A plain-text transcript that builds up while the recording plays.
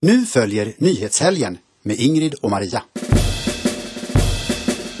Nu följer Nyhetshelgen med Ingrid och Maria.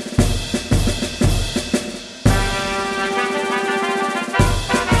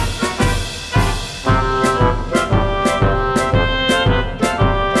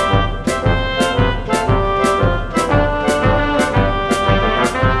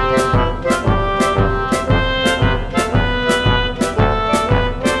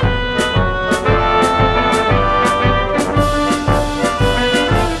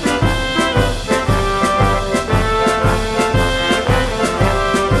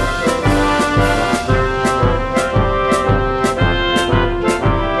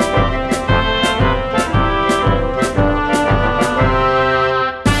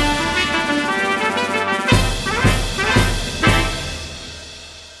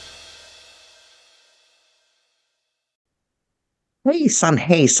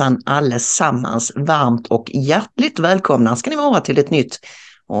 Hejsan allesammans, varmt och hjärtligt välkomna ska ni vara till ett nytt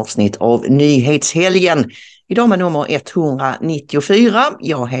avsnitt av Nyhetshelgen. Idag med nummer 194.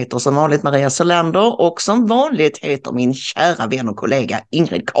 Jag heter som vanligt Maria Solander och som vanligt heter min kära vän och kollega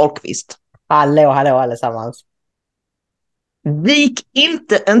Ingrid Karlqvist. Hallå allesammans. Vik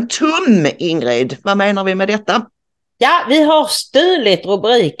inte en tum, Ingrid. Vad menar vi med detta? Ja, vi har stulit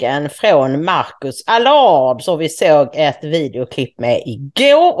rubriken från Marcus Allard som vi såg ett videoklipp med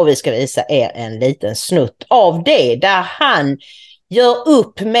igår och vi ska visa er en liten snutt av det där han gör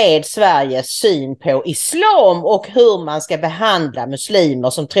upp med Sveriges syn på islam och hur man ska behandla muslimer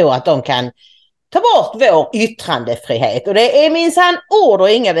som tror att de kan ta bort vår yttrandefrihet. Och det är minsann ord och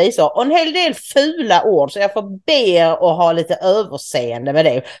inga visor och en hel del fula ord, så jag får be att ha lite överseende med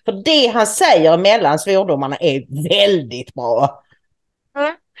det. För det han säger mellan svordomarna är väldigt bra.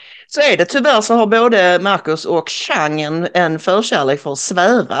 Så är det. Tyvärr så har både Marcus och Chang en förkärlek för att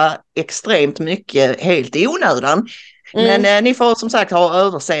svära extremt mycket helt i onödan. Men ni får som sagt ha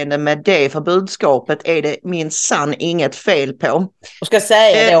överseende med det, för budskapet är det minsann inget fel på. Jag ska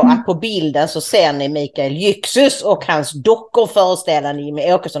säga då att på bilden så ser ni Mikael Yüksys och hans dockor föreställande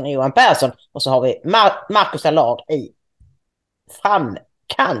Jimmy Åkesson och Johan Persson. Och så har vi Marcus Allard i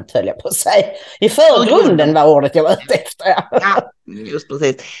framkant, höll jag på att säga. I förgrunden var ordet jag var ute efter. Ja, just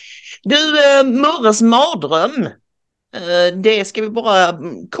precis. Du, Murres mardröm. Det ska vi bara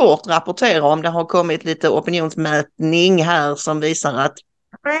kort rapportera om. Det har kommit lite opinionsmätning här som visar att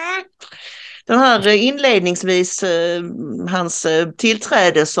den här inledningsvis hans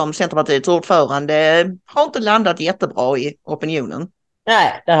tillträde som Centerpartiets ordförande har inte landat jättebra i opinionen.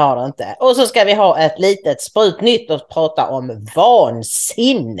 Nej, det har det inte. Och så ska vi ha ett litet sprutnytt och prata om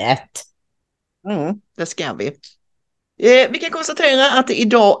vansinnet. Det ska vi. Vi kan konstatera att det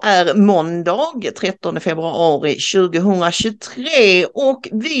idag är måndag 13 februari 2023 och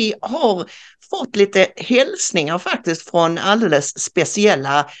vi har fått lite hälsningar faktiskt från alldeles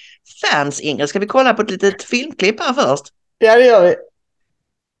speciella fans, Ingrid. Ska vi kolla på ett litet filmklipp här först? Ja, det gör vi.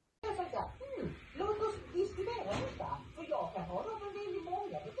 Låt oss diskutera detta, för jag kan ha någon väldigt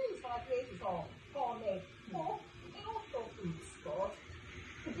många bevis för att Jesus har med bort återuppstått.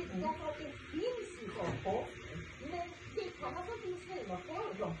 Därför att det finns ju sån forskning. Men det kan alltså inte muslimer få.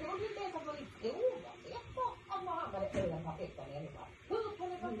 De får ju inte ens att man ifrågasätter att Muhammed är den perfekta människan. Hur kan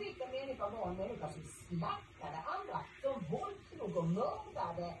en perfekta människa vara en människa som slaktade andra, som våldslog och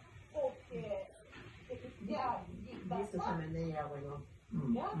mördade och gifte sig med 9-åring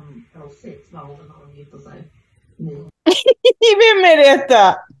och 6 var när de gifte sig. Vem är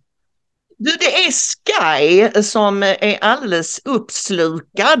detta? Du, det är Sky som är alldeles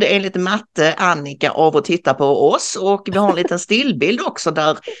uppslukad enligt matte Annika av att titta på oss, och vi har en liten stillbild också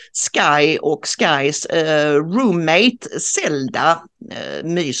där Sky och Skys roommate Zelda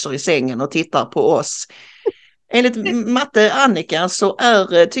myser i sängen och tittar på oss. Enligt matte Annika så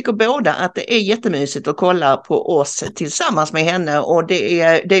tycker båda att det är jättemysigt att kolla på oss tillsammans med henne, och det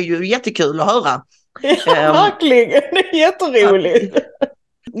är ju jättekul att höra. Ja, verkligen, det är jätteroligt.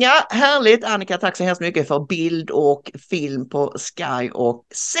 Ja, härligt Annika, tack så hemskt mycket för bild och film på Sky och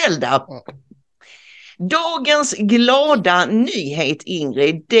Zelda. Dagens glada nyhet,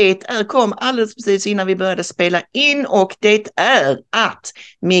 Ingrid, kom alldeles precis innan vi började spela in, och det är att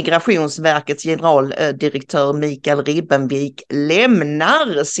Migrationsverkets generaldirektör Mikael Ribbenvik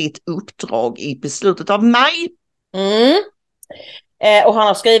lämnar sitt uppdrag i beslutet av maj. Och han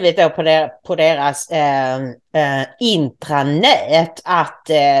har skrivit då på deras intranät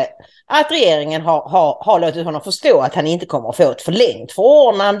att regeringen har låtit honom förstå att han inte kommer att få ett förlängt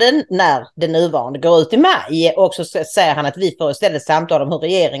förordnande när det nuvarande går ut i maj. Och så säger han att vi får istället samtal om hur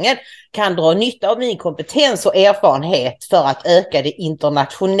regeringen kan dra nytta av min kompetens och erfarenhet för att öka det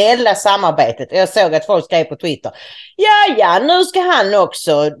internationella samarbetet. Jag såg att folk skrev på Twitter, ja, nu ska han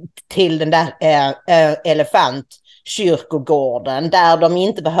också till den där kyrkogården där de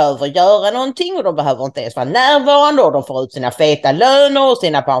inte behöver göra någonting och de behöver inte ens vara närvarande och de får ut sina feta löner och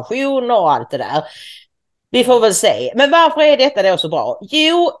sina pensioner och allt det där. Vi får väl se. Men varför är detta då så bra?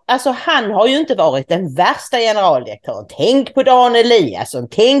 Jo, alltså han har ju inte varit den värsta generaldirektören. Tänk på Dan Eliasson,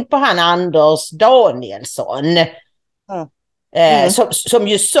 tänk på han Anders Danielsson. Som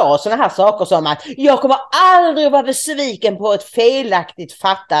ju sa såna här saker som att jag kommer aldrig vara besviken på ett felaktigt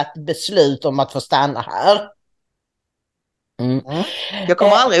fattat beslut om att få stanna här. Jag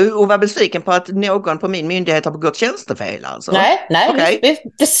kommer aldrig att vara besviken på att någon på min myndighet har begått tjänstefel alltså. Nej, Okay.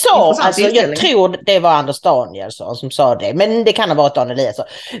 det sa alltså, jag tror det var Anders Danielsson som sa det, men det kan ha varit Dan Eliasson.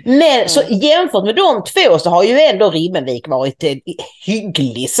 Men så jämfört med de två så har ju ändå Rimmenvik varit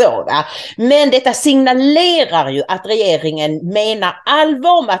hygglig så, va? Men detta signalerar ju att regeringen menar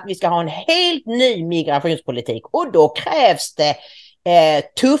allvar med att vi ska ha en helt ny migrationspolitik och då krävs det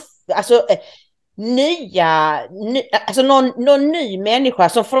någon ny människa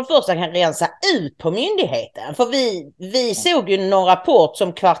som för det första kan rensa ut på myndigheten. För vi såg ju någon rapport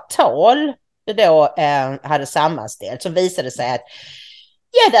som Kvartal då hade sammanställt som visade sig att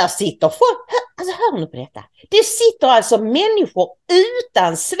där sitter folk, alltså hör nu på detta. Det sitter alltså människor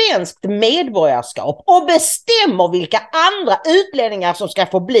utan svenskt medborgarskap och bestämmer vilka andra utlänningar som ska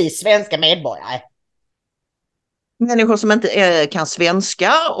få bli svenska medborgare. Människor som inte kan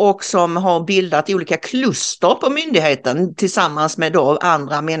svenska och som har bildat olika kluster på myndigheten tillsammans med då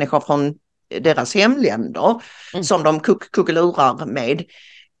andra människor från deras hemländer som de kuckelurar med.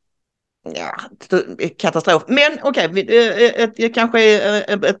 Ja, katastrof. Men okej, kanske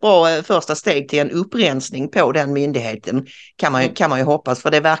ett bra första steg till en upprensning på den myndigheten kan man ju hoppas,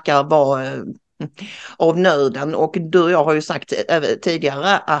 för det verkar vara av nöden, och du och jag har ju sagt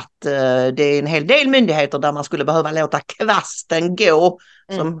tidigare att det är en hel del myndigheter där man skulle behöva låta kvasten gå,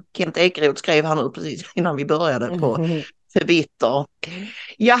 som Kent Ekeroth skrev här nu precis innan vi började på Twitter.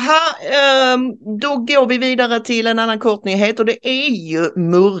 Jaha, då går vi vidare till en annan kort nyhet, och det är ju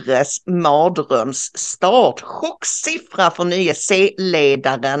Murres mardrömsstart. Chocksiffra för nye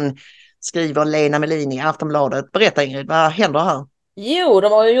C-ledaren, skriver Lena Melin i Aftonbladet. Berätta Ingrid, vad händer här? Jo,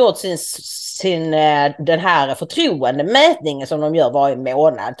 de har ju gjort den här förtroendemätningen som de gör varje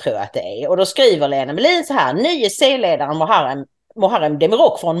månad, tror jag att det är. Och då skriver Lena Melin så här: nye C-ledaren Muharrem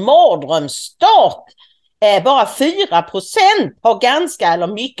Demirok får en mardrömsstart. Bara 4% har ganska eller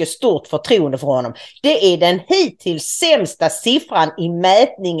mycket stort förtroende för honom. Det är den hittills sämsta siffran i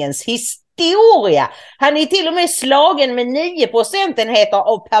mätningens historia. Han är till och med slagen med 9 procentenheter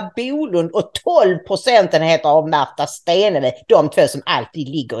av Per Bolund och 12 procentenheter av Märta Stenevi. De två som alltid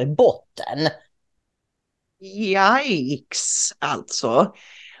ligger i botten. Yikes, alltså.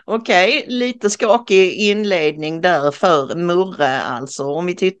 Okej, lite skakig inledning där för Murre alltså. Om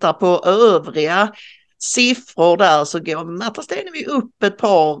vi tittar på övriga siffror där så går Märta Stenevi upp ett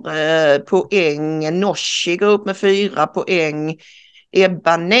par poäng. Nooshi går upp med 4 poäng.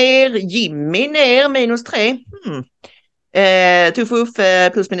 Ebba ner, Jimmy ner -3. Tuffe Uffe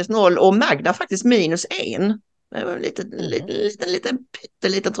plus minus 0 och Magda faktiskt -1. Det var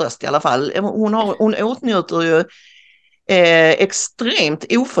lite tröst i alla fall. Hon åtnjuter ju extremt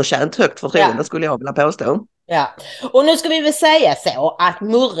oförtjänt högt förtroende, skulle jag vilja påstå. Ja, och nu ska vi väl säga så att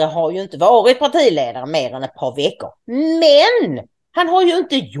Murre har ju inte varit partiledare mer än ett par veckor. Men han har ju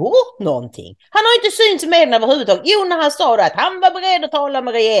inte gjort någonting. Han har inte synts med den överhuvudtaget. Jo, när han sa att han var beredd att tala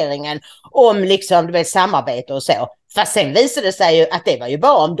med regeringen om liksom samarbete och så. Fast sen visade det sig ju att det var ju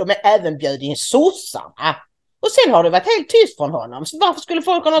bara om de även bjöd in sossarna. Och sen har det varit helt tyst från honom. Så varför skulle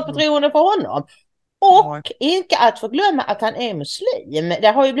folk ha något förtroende för honom? Och inte att förglömma att han är muslim.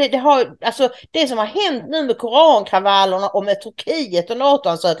 Det som har hänt nu med korankravallerna och med Turkiet och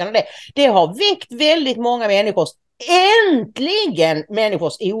NATO-ansökan och det har väckt väldigt många människors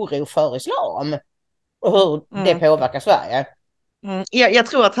oro för islam och hur det påverkar Sverige. Jag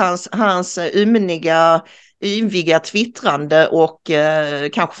tror att hans yviga twittrande och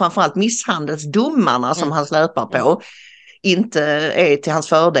kanske framförallt misshandelsdomarna som han släpar på inte är till hans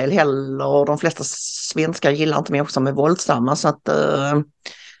fördel heller. De flesta svenskar gillar inte människor som är våldsamma, så att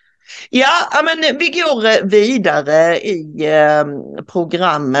Ja, men vi går vidare i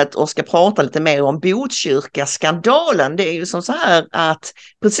programmet och ska prata lite mer om Botkyrka-skandalen. Det är ju som så här att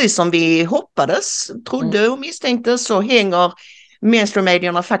precis som vi hoppades, trodde och misstänkte, så hänger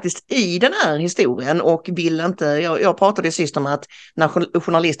mainstream-medierna faktiskt i den här historien och vill inte, jag pratade sist om att när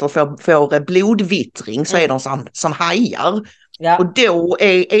journalister får blodvittring så är de som hajar. Ja. Och då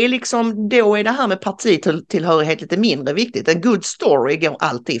är det här med partitillhörighet lite mindre viktigt. En good story går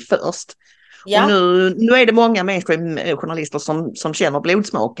alltid först. Ja. Och nu är det många mainstream-journalister som känner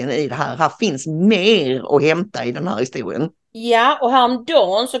blodsmaken i det här. Här finns mer att hämta i den här historien. Ja, och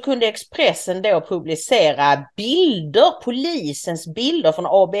häromdagen så kunde Expressen då publicera polisens bilder från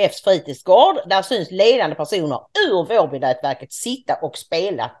ABFs fritidsgård. Där syns ledande personer ur Vårbynätverket sitta och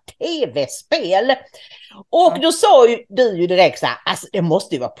spela tv-spel. Och då sa du ju direkt så här, alltså det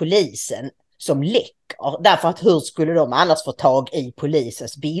måste ju vara polisen som läcker. Därför att hur skulle de annars få tag i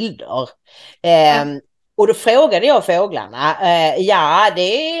polisens bilder? Och då frågade jag fåglarna, ja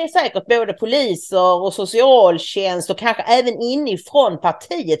det är säkert både poliser och socialtjänst och kanske även inifrån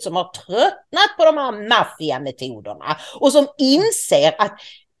partiet som har tröttnat på de här maffiametoderna och som inser att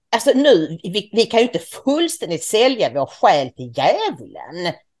alltså nu, vi kan ju inte fullständigt sälja vår själ till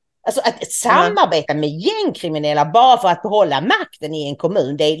djävulen. Alltså att samarbeta med gängkriminella bara för att behålla makten i en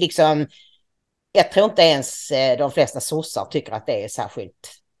kommun, det är liksom, jag tror inte ens de flesta sossar tycker att det är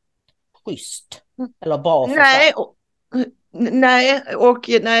särskilt schysst eller bra för Nej,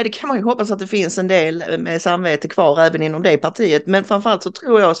 det kan man ju hoppas att det finns en del med samvete kvar även inom det partiet. Men framförallt så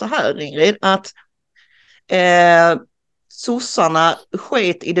tror jag så här, Ingrid, att sossarna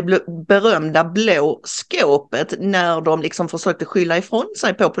sket i det berömda blå skåpet när de liksom försökte skylla ifrån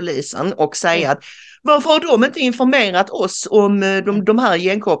sig på polisen och säga att varför har de inte informerat oss om de här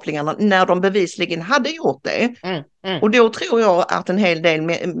gängkopplingarna när de bevisligen hade gjort det? Och då tror jag att en hel del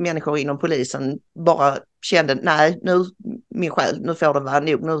människor inom polisen bara kände, nej nu min själ, nu får det vara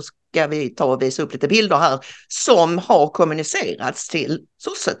nog, nu ska vi ta och visa upp lite bilder här som har kommunicerats till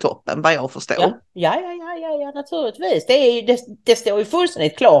sossetoppen, vad jag förstår. Ja, naturligtvis. Det står ju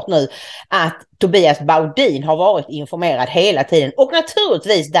fullständigt klart nu att Tobias Baudin har varit informerad hela tiden och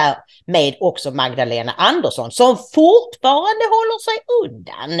naturligtvis därmed också Magdalena Andersson som fortfarande håller sig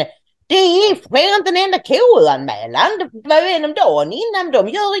undan. Det sker inte en enda KU-anmälan. Vad är de dagen innan? De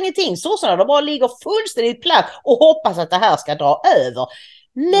gör ingenting. Sossarna de bara ligger fullständigt platt och hoppas att det här ska dra över.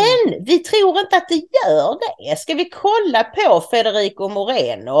 Men vi tror inte att det gör det. Ska vi kolla på Federico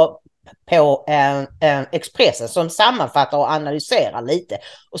Moreno på Expressen som sammanfattar och analyserar lite.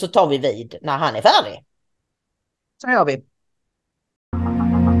 Och så tar vi vid när han är färdig. Så gör vi.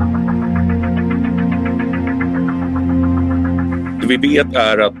 Det vi vet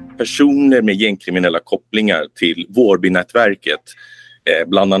är att personer med gängkriminella kopplingar till Vårbynätverket,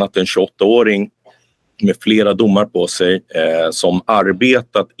 bland annat en 28-åring med flera domar på sig som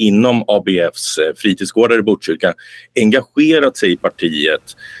arbetat inom ABFs fritidsgårdar i Botkyrka, engagerat sig i partiet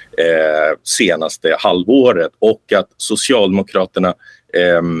senaste halvåret och att Socialdemokraterna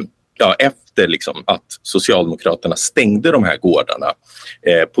efter liksom att Socialdemokraterna stängde de här gårdarna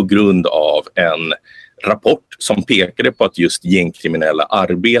på grund av en rapport som pekade på att just gängkriminella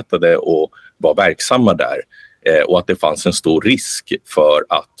arbetade och var verksamma där och att det fanns en stor risk för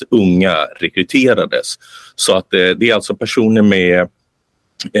att unga rekryterades. Så att det är alltså personer med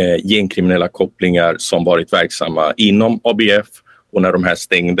gängkriminella kopplingar som varit verksamma inom ABF och när de här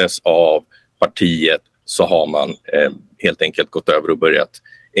stängdes av partiet så har man helt enkelt gått över och börjat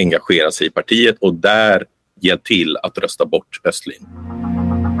engagera sig i partiet och där hjälpt till att rösta bort Östlin.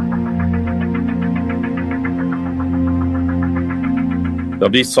 Ja,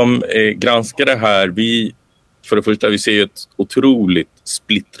 vi som granskar det här, för det första vi ser ju ett otroligt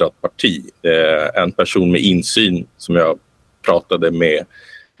splittrat parti. En person med insyn som jag pratade med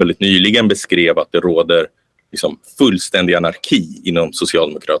väldigt nyligen beskrev att det råder liksom fullständig anarki inom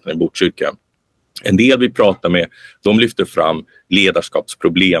Socialdemokraterna i Botkyrka. En del vi pratar med, de lyfter fram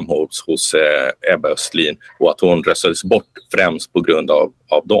ledarskapsproblem hos Ebba Östlin och att hon röstades bort främst på grund av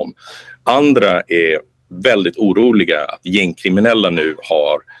dem. Andra är väldigt oroliga att gängkriminella nu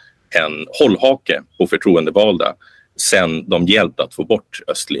har en hållhake på förtroendevalda sen de hjälpt att få bort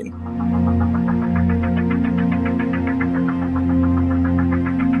Östlin.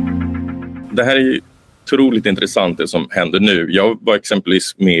 Det här är ju otroligt intressant det som händer nu. Jag var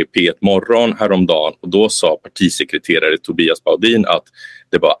exempelvis med i P1 Morgon häromdagen och då sa partisekreterare Tobias Baudin att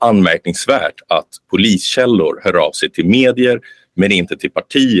det var anmärkningsvärt att poliskällor hör av sig till medier men inte till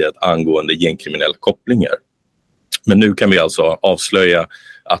partiet angående gängkriminella kopplingar. Men nu kan vi alltså avslöja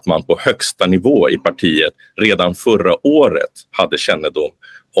att man på högsta nivå i partiet redan förra året hade kännedom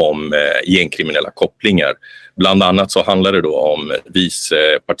om gängkriminella kopplingar. Bland annat så handlar det då om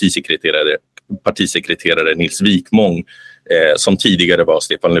vice partisekreterare Nils Wikmång som tidigare var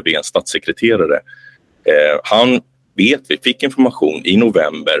Stefan Löfvens statssekreterare. Vi fick information i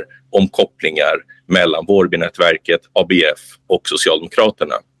november om kopplingar mellan Vårbynätverket, ABF och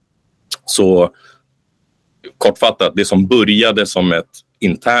Socialdemokraterna. Så kortfattat, det som började som ett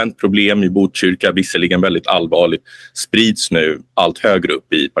internt problem i Botkyrka, visserligen väldigt allvarligt, sprids nu allt högre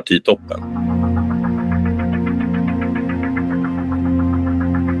upp i partitoppen.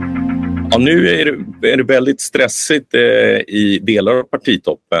 Ja, nu är det väldigt stressigt i delar av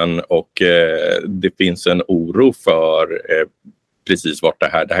partitoppen och det finns en oro för precis vart det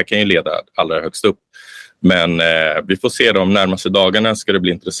här kan ju leda allra högst upp. Men vi får se de närmaste dagarna, ska det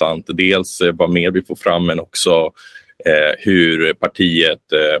bli intressant. Dels vad mer vi får fram, men också hur partiet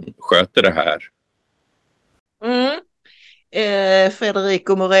sköter det här.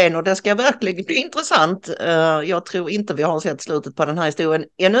 Federico Moreno, det ska verkligen bli intressant. Jag tror inte vi har sett slutet på den här historien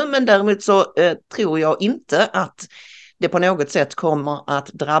ännu, men däremot så tror jag inte att det på något sätt kommer att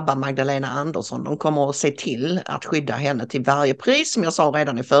drabba Magdalena Andersson. De kommer att se till att skydda henne till varje pris, som jag sa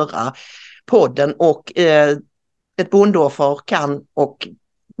redan i förra podden, och ett bondoffer kan och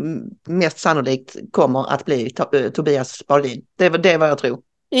mest sannolikt kommer att bli Tobias Baudin. Det är vad jag tror.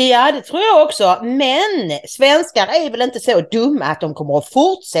 Ja, det tror jag också. Men svenskar är väl inte så dumma att de kommer att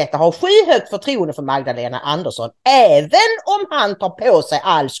fortsätta ha skyhögt förtroende för Magdalena Andersson. Även om han tar på sig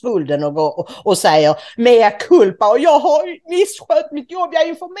all skulden och säger mea culpa och jag har misskött mitt jobb, jag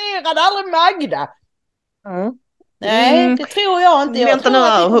informerade aldrig Magda. Nej, det tror jag inte. Jag tror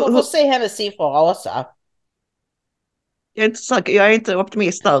att vi kommer att få se hennes siffror rasa. Jag är inte säker, jag är inte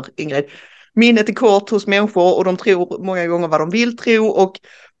optimist där, Ingrid. Minnet är kort hos människor och de tror många gånger vad de vill tro, och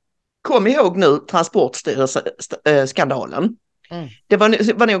kom ihåg nu Transportstyrelseskandalen. Det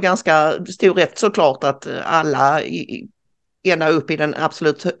var nog ganska stor rätt såklart att alla ända upp i den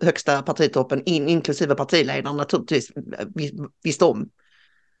absolut högsta partitoppen, inklusive partiledaren, naturligtvis visste om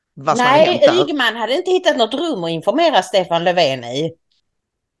vad som hade hänt där. Ygeman hade inte hittat något rum att informera Stefan Löfven i.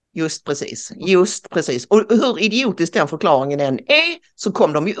 Just precis. Och hur idiotisk den förklaringen än är, så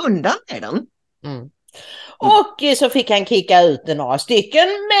kom de ju undan med den. Och så fick han kicka ut några stycken,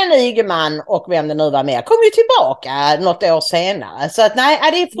 men Ygeman och vem det nu var med kom ju tillbaka något år senare. Så att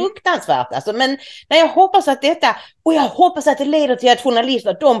nej, det är fruktansvärt alltså. Men jag hoppas att jag hoppas att det leder till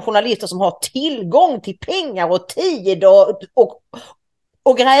att de journalister som har tillgång till pengar och tid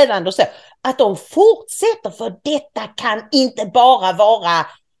och grävande och så, att de fortsätter, för detta kan inte bara vara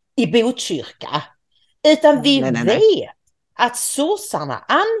i Botkyrka, utan vi vet att sossarna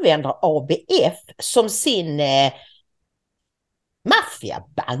använder ABF som sin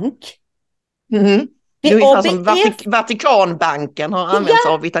maffiabank. Det är ungefär som Vatikanbanken har använts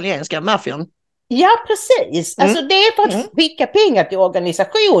av italienska maffian. Ja, precis. Alltså det är för att skicka pengar till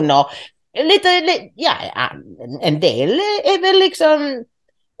organisationer. En del är väl liksom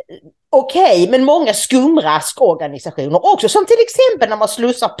okej, men många skumraskorganisationer också, som till exempel när man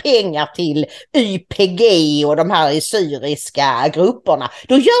slussar pengar till YPG och de här syriska grupperna.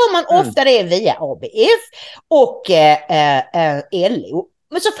 Då gör man ofta det via ABF och LO.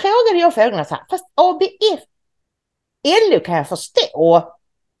 Men så frågade jag frågorna så här, fast ABF, LO kan jag förstå.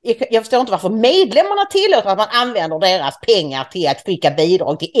 Jag förstår inte varför medlemmarna tillåter att man använder deras pengar till att skicka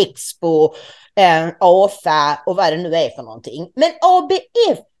bidrag till Expo, AFA och vad det nu är för någonting. Men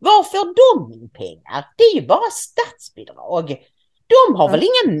ABF, var får de in pengar? Det är ju bara statsbidrag. De har väl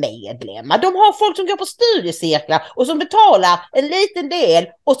inga medlemmar. De har folk som går på studiecirklar och som betalar en liten del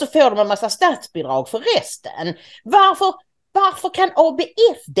och så får de en massa statsbidrag för resten. Varför kan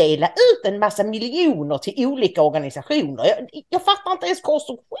ABF dela ut en massa miljoner till olika organisationer? Jag fattar inte ens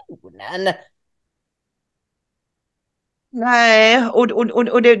konstruktionen. Nej,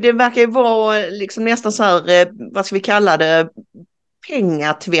 och det verkar ju vara liksom nästan så här, vad ska vi kalla det,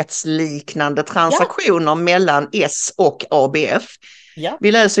 pengatvättsliknande transaktioner mellan S och ABF. Ja.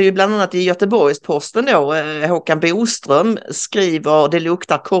 Vi läser ju bland annat i Göteborgs-Posten då, Håkan Boström skriver: det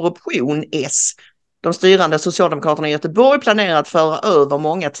luktar korruption S. De styrande Socialdemokraterna i Göteborg planerar att föra över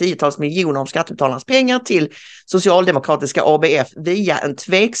många tiotals miljoner av skattebetalarnas pengar till socialdemokratiska ABF via en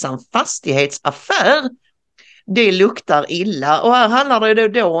tveksam fastighetsaffär. Det luktar illa, och här handlar det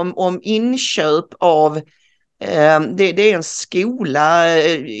då om inköp av det är en skola,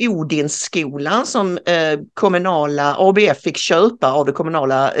 Odinsskolan, som kommunala ABF fick köpa av det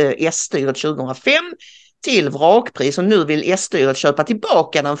kommunala S-styret 2005 till vrakpris, och nu vill S-styret köpa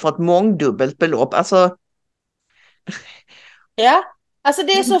tillbaka den för ett mångdubbelt belopp. Alltså, Ja, alltså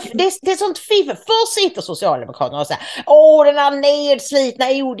det är sånt fiffel. Först sitter Socialdemokraterna och säger den här nedslitna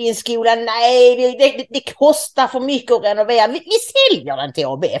Odinskolan, nej det kostar för mycket att renovera. Vi säljer den till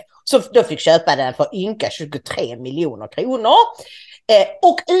ABF. Så då fick köpa den för ynka 23 miljoner kronor.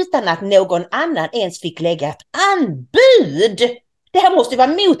 Och utan att någon annan ens fick lägga ett anbud. Det här måste ju vara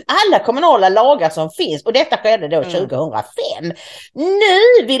mot alla kommunala lagar som finns. Och detta skedde då 2005.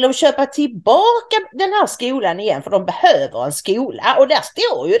 Nu vill de köpa tillbaka den här skolan igen. För de behöver en skola. Och där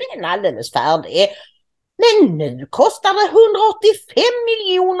står ju den alldeles färdig. Men nu kostar det 185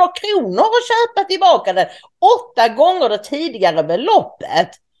 miljoner kronor att köpa tillbaka den. 8 gånger det tidigare beloppet.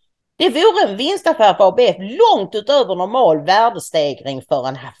 Det vore en vinstaffär för ABF långt utöver normal värdestegring för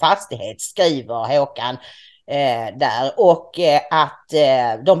en fastighet, skriver Håkan där. Och att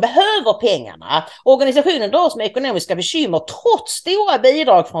de behöver pengarna. Organisationen dras med ekonomiska bekymmer trots stora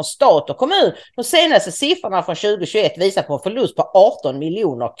bidrag från stat och kommun. De senaste siffrorna från 2021 visar på en förlust på 18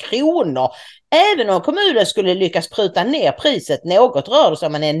 miljoner kronor. Även om kommunen skulle lyckas pruta ner priset något rör det sig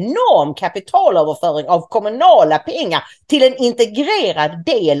om en enorm kapitalöverföring av kommunala pengar till en integrerad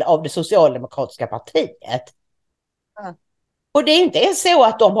del av det socialdemokratiska partiet. Och det är inte ens så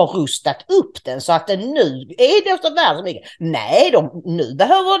att de har rustat upp den så att den nu är det så värd så mycket. Nej, nu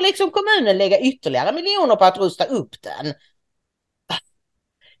behöver liksom kommunen lägga ytterligare miljoner på att rusta upp den.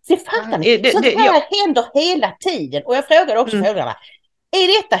 Så fattar ni? Sånt här händer hela tiden. Och jag frågade också frågorna.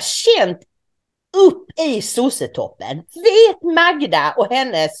 Är detta känt upp i sossetoppen? Vet Magda och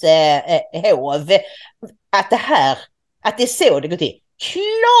hennes hov att det är så det går till?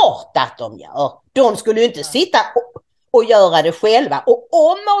 Klart att de gör. De skulle ju inte sitta och göra det själva. Och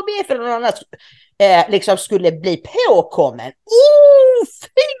om ABF eller någon annan liksom skulle bli påkommen.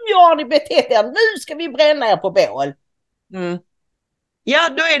 Fy har ni betett er. Nu ska vi bränna er på bål. Ja,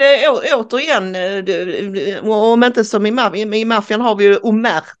 då är det återigen, om inte som i maffian har vi ju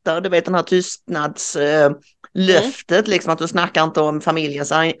omerta, du vet den här tystnadslöftet, liksom att du snackar inte om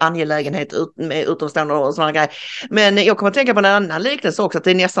familjens angelägenhet med utomstående och sådana grejer. Men jag kommer att tänka på en annan liknelse också, att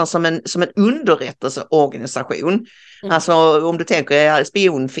det är nästan som en underrättelseorganisation. Alltså om du tänker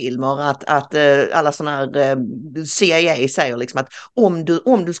spionfilmer, att alla sådana här CIA säger liksom att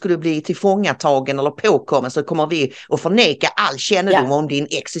om du skulle bli tillfångatagen eller påkommen så kommer vi att förneka all kännedom om din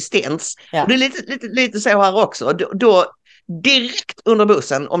existens. Och det är lite så här också. Då direkt under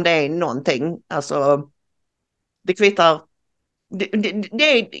bussen om det är någonting, alltså det kvittar.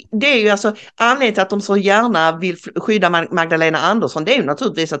 Det är ju alltså anledningen till att de så gärna vill skydda Magdalena Andersson. Det är ju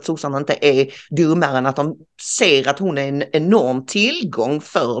naturligtvis att sossarna inte är dummare än att de ser att hon är en enorm tillgång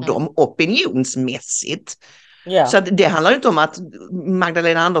för dem opinionsmässigt. Så att det handlar ju inte om att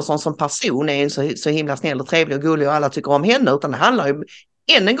Magdalena Andersson som person är så himla snäll och trevlig och gullig och alla tycker om henne, utan det handlar ju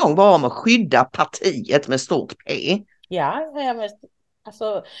än en gång bara om att skydda partiet med stort P.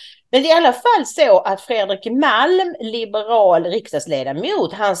 Men det är i alla fall så att Fredrik Malm, liberal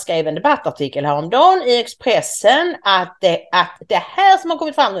riksdagsledamot, han skrev en debattartikel häromdagen i Expressen att det här som har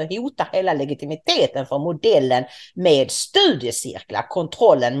kommit fram nu hotar hela legitimiteten för modellen med studiecirklar.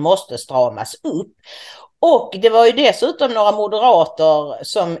 Kontrollen måste stramas upp. Och det var ju dessutom några moderater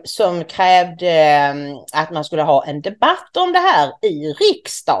som krävde att man skulle ha en debatt om det här i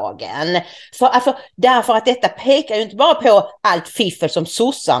riksdagen. Därför att detta pekar ju inte bara på allt fiffel som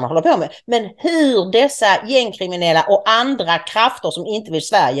sossarna håller på med, men hur dessa gängkriminella och andra krafter som inte vill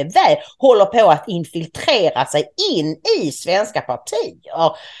Sverige väl håller på att infiltrera sig in i svenska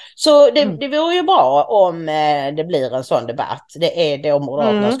partier. Så det vore ju bra om det blir en sån debatt. Det är då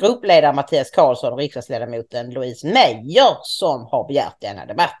Moderaternas gruppledare Mattias Karlsson och riksdagsledamoten Louise Meijer som har begärt denna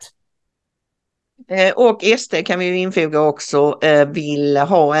debatt. Och SD kan vi ju infoga också vill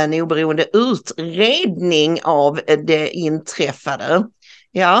ha en oberoende utredning av det inträffade.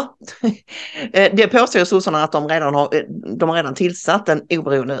 Ja, det påstår sossarna att de har redan tillsatt en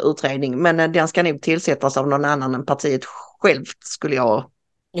oberoende utredning, men den ska nog tillsättas av någon annan än partiet självt, skulle jag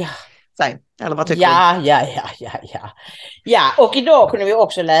säga. Eller vad tycker du? Ja, och idag kunde vi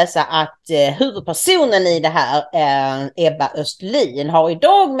också läsa att huvudpersonen i det här, Ebba Östlin, har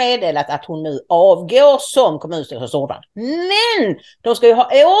idag meddelat att hon nu avgår som kommunstyrelsens ordförande. Men de ska ju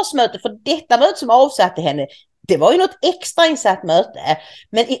ha årsmöte, för detta möte som avsatte henne, det var ju något extra insatt möte.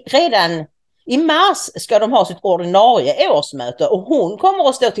 Men redan i mars ska de ha sitt ordinarie årsmöte och hon kommer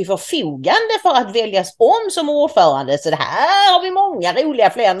att stå till förfogande för att väljas om som ordförande. Så det här har vi många roliga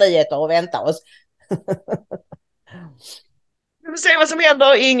fler nyheter att vänta oss. Vi får se vad som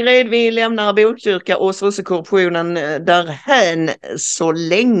händer, Ingrid. Vi lämnar Botkyrka och sossekorruptionen därhän så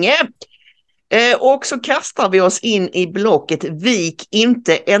länge. Och så kastar vi oss in i blocket Vik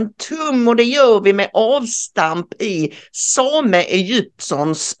inte en tum, och det gör vi med avstamp i Same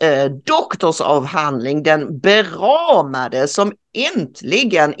Egyptssons doktorsavhandling, den beramade, som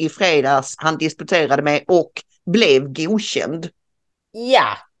äntligen i fredags han disputerade med och blev godkänd. Ja,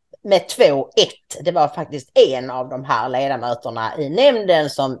 med 2-1. Det var faktiskt en av de här ledamöterna i nämnden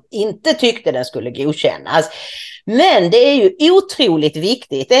som inte tyckte den skulle godkännas. Men det är ju otroligt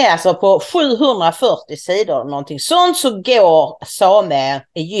viktigt. Det är alltså på 740 sidor någonting sånt, så går Same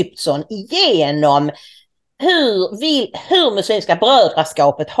Egyptsson igenom hur Muslimska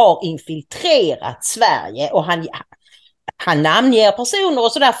brödraskapet har infiltrerat Sverige, och han namnger personer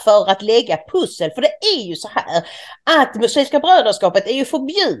och sådär för att lägga pussel. För det är ju så här att Muslimska brödraskapet är ju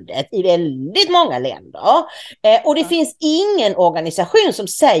förbjudet i väldigt många länder. Och det finns ingen organisation som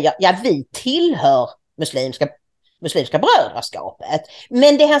säger ja, vi tillhör Muslimska brödraskapet.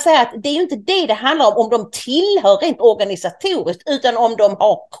 Men det han säger att det är ju inte det handlar om de tillhör rent organisatoriskt, utan om de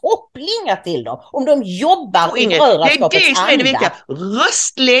har kopplingar till dem, om de jobbar i brödraskapets anda. Det är det viktiga.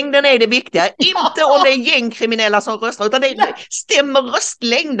 Röstlängden är det viktiga, inte om det är gängkriminella som röstar, utan det stämmer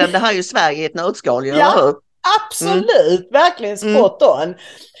röstlängden. Det här är ju Sverige i ett nötskal. Ja, absolut, verkligen spot on.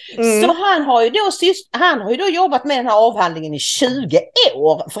 Så han har ju då jobbat med den här avhandlingen i 20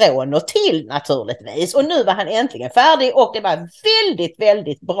 år från och till naturligtvis. Och nu var han äntligen färdig, och det var väldigt,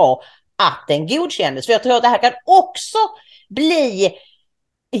 väldigt bra att den godkändes. För jag tror att det här kan också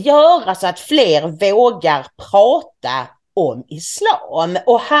göra så att fler vågar prata om islam.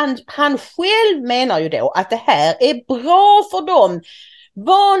 Och han själv menar ju då att det här är bra för dem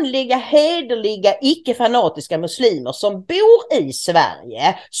vanliga, hederliga, icke-fanatiska muslimer som bor i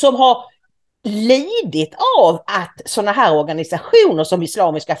Sverige, som har lidit av att sådana här organisationer som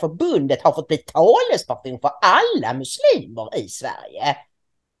Islamiska förbundet har fått bli talesperson för alla muslimer i Sverige.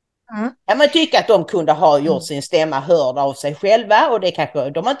 Ja, man tycker att de kunde ha gjort sin stämma hörd av sig själva, och det kanske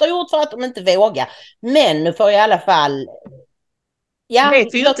de inte har gjort för att de inte vågar. Men nu får i alla fall,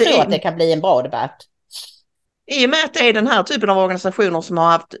 jag tror att det kan bli en bra debatt. I och med att det är den här typen av organisationer som har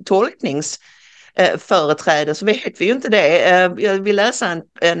haft tolkningsföreträde, så vet vi ju inte det. Jag vill läsa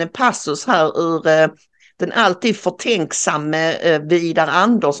en passus här ur den alltid förtänksamme Vidar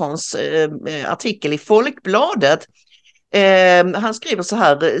Anderssons artikel i Folkbladet. Han skriver så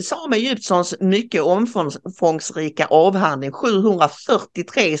här: Same Egyptssons mycket omfångsrika avhandling,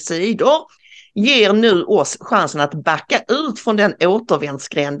 743 sidor, ger nu oss chansen att backa ut från den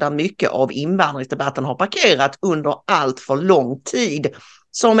återvändsgränd där mycket av invandringsdebatten har parkerat under allt för lång tid.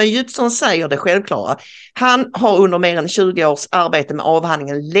 Som Egyptsson säger det självklara, han har under mer än 20 års arbete med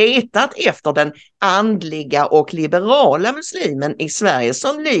avhandlingen letat efter den andliga och liberala muslimen i Sverige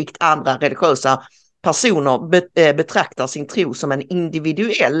som likt andra religiösa personer betraktar sin tro som en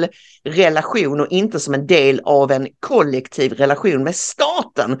individuell relation och inte som en del av en kollektiv relation med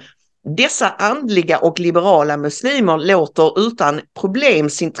staten. Dessa andliga och liberala muslimer låter utan problem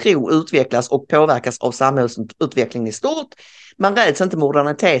sin tro utvecklas och påverkas av samhällsutvecklingen i stort. Man räds inte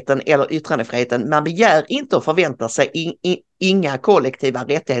moderniteten eller yttrandefriheten. Man begär inte och förväntar sig inga kollektiva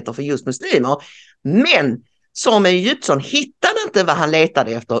rättigheter för just muslimer. Men som Egyptsson hittade inte vad han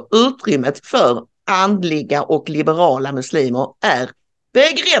letade efter. Utrymmet för andliga och liberala muslimer är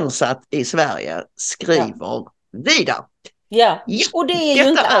begränsat i Sverige, skriver Vidar. Ja, och det är ju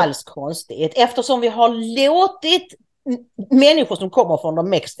inte alls konstigt, eftersom vi har låtit människor som kommer från de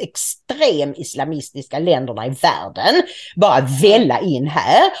mest extrem islamistiska länderna i världen bara välla in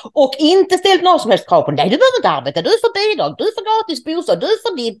här och inte ställt någon som helst krav på dig. Du behöver inte arbeta, du får bidrag, du får gratis bostad, du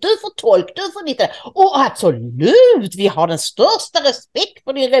får ditt, du får tolk, du får ditt. Och absolut, vi har den största respekt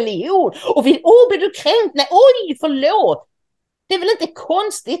för din religion. Och blir du kränkt? Nej, oj, förlåt. Det är väl inte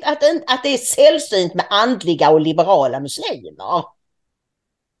konstigt att det är sällsynt med andliga och liberala muslimer?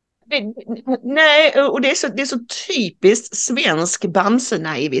 Nej, och det är så typiskt svensk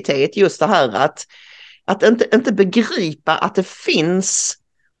bamsenaivitet, just det här att inte begripa att det finns,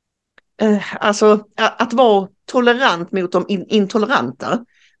 alltså att vara tolerant mot de intoleranta.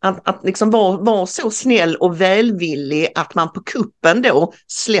 Att liksom vara så snäll och välvillig att man på kuppen då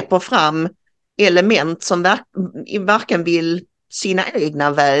släpper fram element som varken vill sina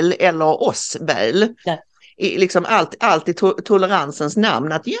egna väl eller oss väl. Ja. Liksom allt i toleransens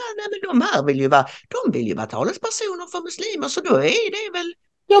namn, att men de här vill ju vara talespersoner för muslimer, så då är det väl.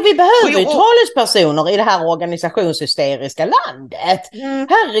 Ja, vi behöver ju talespersoner i det här organisationshysteriska landet.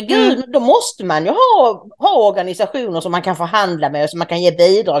 Herregud, då måste man ju ha organisationer som man kan förhandla med och som man kan ge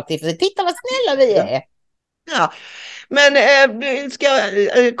bidrag till. För titta vad snälla vi är. Ja, men vi ska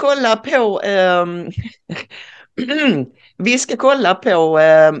kolla på Vi ska kolla på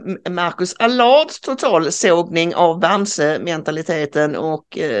Marcus Allards totalsågning av Bamse-mentaliteten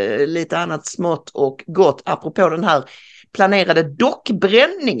och lite annat smått och gott apropå den här planerade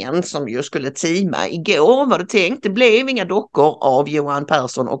dockbränningen som ju skulle tima igår var det tänkt. Det blev inga dockor av Johan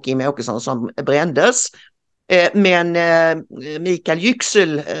Persson och Jimmie Åkesson som brändes. Men Mikael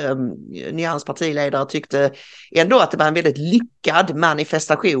Yüksel, Nyans partiledare, tyckte ändå att det var en väldigt lyckad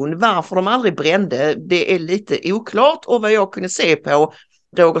manifestation. Varför de aldrig brände, det är lite oklart, och vad jag kunde se på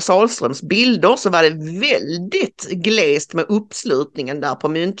Roger Sahlströms bilder så var det väldigt glest med uppslutningen där på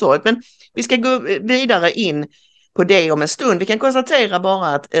Mynttorget. Men vi ska gå vidare in på det om en stund. Vi kan konstatera bara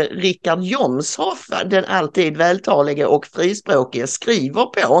att Richard Jomshoff, den alltid vältalige och frispråkige, skriver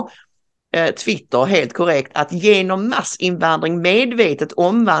på Twitter helt korrekt att genom massinvandring medvetet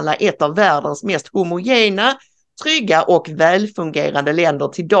omvandla ett av världens mest homogena, trygga och välfungerande länder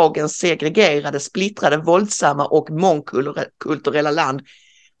till dagens segregerade, splittrade, våldsamma och mångkulturella land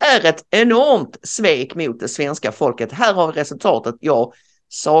är ett enormt svek mot det svenska folket. Här har vi resultatet. Jag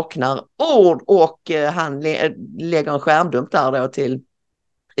saknar ord, och han lägger en skärmdump där då till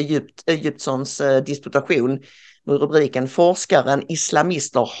Egyptssons disputation med rubriken "Forskaren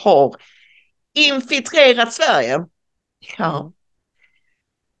islamister har infiltrerat Sverige". Ja,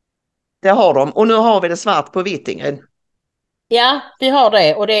 det har de. Och nu har vi det svart på vitt, Ingrid. Ja, vi har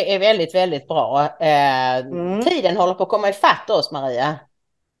det, och det är väldigt, väldigt bra. Tiden håller på att komma ifatt oss, Maria.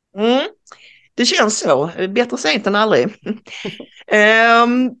 Det känns så. Bättre sent än aldrig.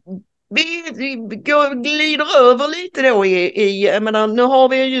 Vi glider över lite då jag menar, nu har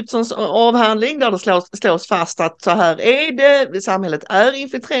vi Egyptssons avhandling där det slås fast att så här är det. Samhället är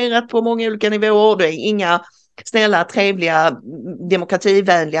infiltrerat på många olika nivåer. Det är inga snälla, trevliga,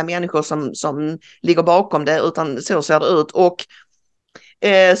 demokrativänliga människor som ligger bakom det, utan så ser det ut. Och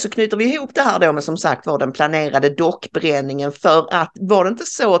så knyter vi ihop det här då med, som sagt, var den planerade dockbränningen, för att var det inte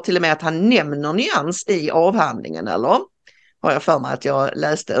så till och med att han nämner Nyans i avhandlingen, eller? Har jag för mig att jag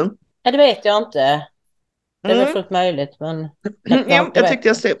läste. Ja, det vet jag inte. Det är väl fullt möjligt, men... Jag tyckte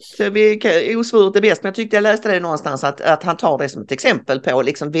jag såg, osvuret är bäst, men jag tyckte jag läste det någonstans att han tar det som ett exempel på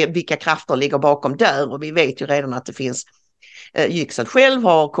liksom vilka krafter ligger bakom där, och vi vet ju redan att det finns Yüksel själv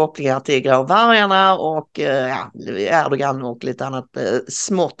har kopplingar till gråvargarna och Erdogan och lite annat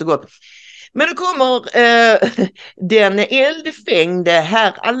smått och gott. Men då kommer den eldfängde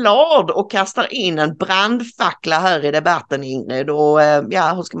herr Allard och kastar in en brandfackla här i debatten, Ingrid. Och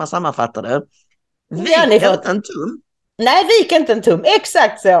hur ska man sammanfatta det? Vik inte en tum. Nej, vik inte en tum.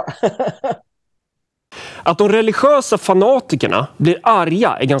 Exakt så. Att de religiösa fanatikerna blir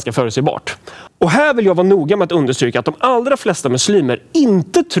arga är ganska förutsägbart. Och här vill jag vara noga med att understryka att de allra flesta muslimer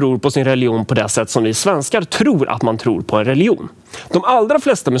inte tror på sin religion på det sätt som vi svenskar tror att man tror på en religion. De allra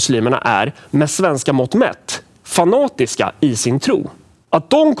flesta muslimerna är, med svenska mått mätt, fanatiska i sin tro. Att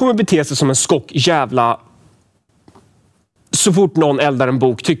de kommer bete sig som en skock jävla... Så fort någon eldar en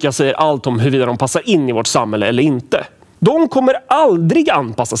bok tycker jag säger allt om huruvida de passar in i vårt samhälle eller inte. De kommer aldrig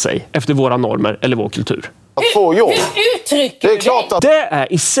anpassa sig efter våra normer eller vår kultur. Att få jobb. Det är klart att... Det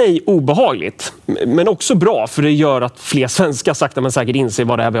är i sig obehagligt, men också bra, för det gör att fler svenskar sakta men säkert inser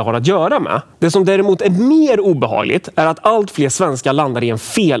vad det är vi har att göra med. Det som däremot är mer obehagligt är att allt fler svenskar landar i en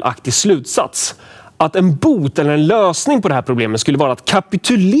felaktig slutsats. Att en bot eller en lösning på det här problemet skulle vara att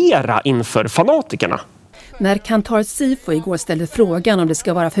kapitulera inför fanatikerna. När Kantar Sifo igår ställde frågan om det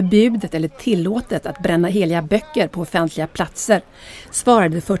ska vara förbjudet eller tillåtet att bränna heliga böcker på offentliga platser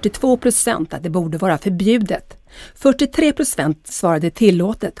svarade 42% att det borde vara förbjudet. 43% svarade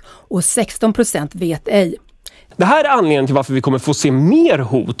tillåtet och 16% vet ej. Det här är anledningen till varför vi kommer få se mer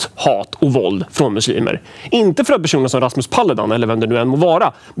hot, hat och våld från muslimer. Inte för att personer som Rasmus Paludan eller vem det nu än må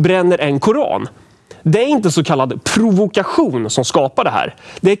vara bränner en koran. Det är inte så kallad provokation som skapar det här.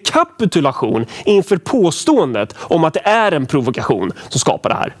 Det är kapitulation inför påståendet om att det är en provokation som skapar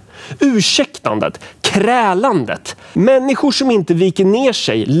det här. Ursäktandet, krälandet. Människor som inte viker ner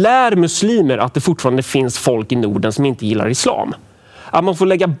sig lär muslimer att det fortfarande finns folk i Norden som inte gillar islam. Att man får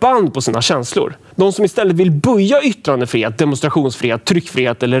lägga band på sina känslor. De som istället vill böja yttrandefrihet, demonstrationsfrihet,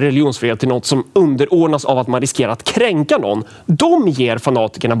 tryckfrihet eller religionsfrihet till något som underordnas av att man riskerar att kränka någon, de ger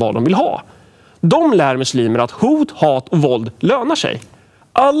fanatikerna vad de vill ha. De lär muslimer att hot, hat och våld lönar sig.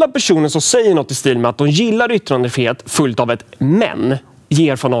 Alla personer som säger något i stil med att de gillar yttrandefrihet fullt av ett men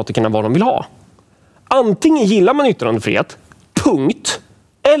ger fanatikerna vad de vill ha. Antingen gillar man yttrandefrihet, punkt,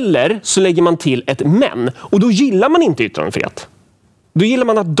 eller så lägger man till ett men, och då gillar man inte yttrandefrihet. Då gillar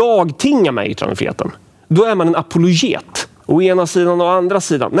man att dagtinga med yttrandefriheten. Då är man en apologet. Å ena sidan och å andra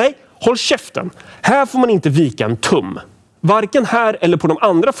sidan. Nej, håll käften. Här får man inte vika en tum. Varken här eller på de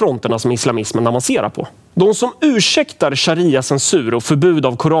andra fronterna som islamismen avancerar på. De som ursäktar sharia-censur och förbud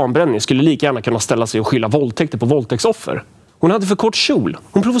av koranbränning skulle lika gärna kunna ställa sig och skylla våldtäkter på våldtäktsoffer. Hon hade för kort kjol.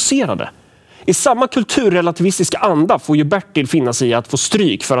 Hon provocerade. I samma kulturrelativistiska anda får ju Bertil finna sig i att få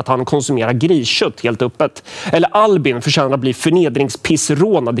stryk för att han konsumerar griskött helt öppet. Eller Albin förtjänar att bli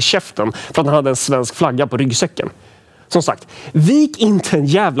förnedringspissrånad i käften för att han hade en svensk flagga på ryggsäcken. Som sagt, vik inte en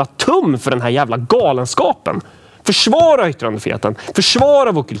jävla tum för den här jävla galenskapen. Försvara yttrandefriheten,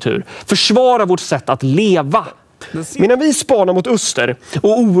 försvara vår kultur, försvara vårt sätt att leva. Medan vi spanar mot öster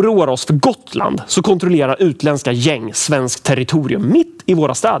och oroar oss för Gotland så kontrollerar utländska gäng svensk territorium mitt i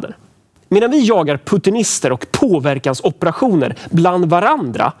våra städer. Medan vi jagar putinister och påverkansoperationer bland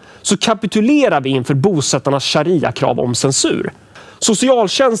varandra så kapitulerar vi inför bosättarnas sharia-krav om censur.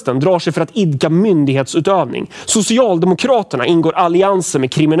 Socialtjänsten drar sig för att idka myndighetsutövning. Socialdemokraterna ingår allianser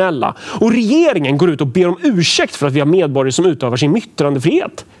med kriminella. Och regeringen går ut och ber om ursäkt för att vi har medborgare som utövar sin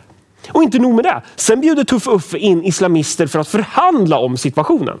yttrandefrihet. Och inte nog med det. Sen bjuder Tuff Uffe in islamister för att förhandla om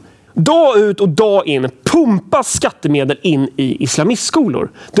situationen. Dag ut och dag in pumpas skattemedel in i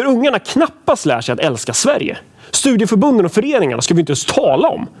islamistskolor. Där ungarna knappast lär sig att älska Sverige. Studieförbunden och föreningarna ska vi inte ens tala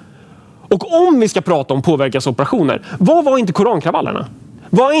om. Och om vi ska prata om påverkansoperationer, vad var inte korankravallerna?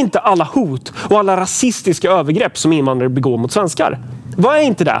 Vad är inte alla hot och alla rasistiska övergrepp som invandrare begår mot svenskar? Vad är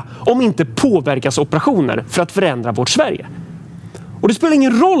inte det om inte påverkansoperationer för att förändra vårt Sverige? Och det spelar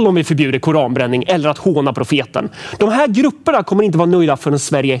ingen roll om vi förbjuder koranbränning eller att håna profeten. De här grupperna kommer inte vara nöjda förrän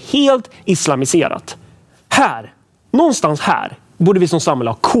Sverige är helt islamiserat. Här, någonstans här, borde vi som samhälle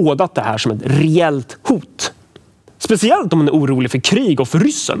ha kodat det här som ett reellt hot. Speciellt om man är orolig för krig och för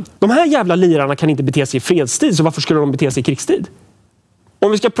ryssen. De här jävla lirarna kan inte bete sig i fredstid, så varför skulle de bete sig i krigstid?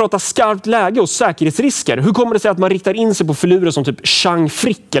 Om vi ska prata skarpt läge och säkerhetsrisker, hur kommer det sig att man riktar in sig på filurer som typ Chang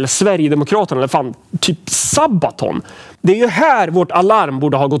Frick eller Sverigedemokraterna eller fan typ Sabaton? Det är ju här vårt alarm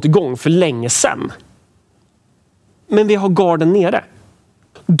borde ha gått igång för länge sedan. Men vi har garden nere.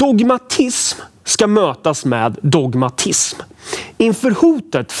 Dogmatism ska mötas med dogmatism. Inför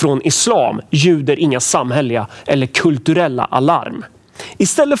hotet från islam ljuder inga samhälleliga eller kulturella alarm.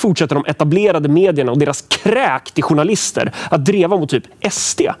 Istället fortsätter de etablerade medierna och deras kräk till journalister att dreva mot typ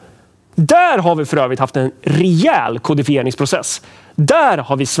SD. Där har vi för övrigt haft en rejäl kodifieringsprocess. Där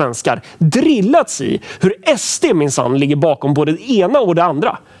har vi svenskar drillats i hur SD minsann ligger bakom både det ena och det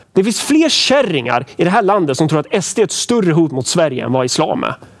andra. Det finns fler kärringar i det här landet som tror att SD är ett större hot mot Sverige än vad islam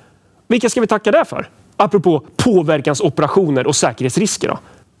är. Vilka ska vi tacka det för? Apropå påverkansoperationer och säkerhetsrisker då.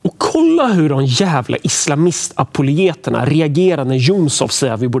 Och kolla hur de jävla islamistapologeterna reagerar när Jomshof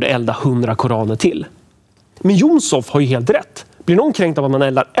säger att vi borde elda 100 koraner till. Men Jomshof har ju helt rätt. Blir någon kränkt av att man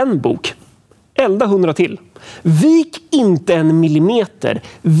eldar en bok? Elda 100 till. Vik inte en millimeter.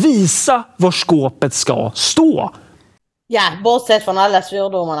 Visa var skåpet ska stå. Ja, bortsett från alla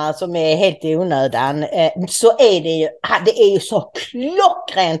svordomarna som är helt i onödan, så är det är ju så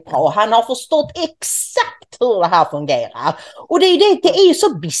klockrent bra. Han har förstått exakt hur det här fungerar. Och det är ju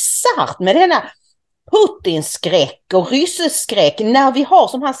så bisarrt med denna Putin-skräck och rysseskräck när vi har,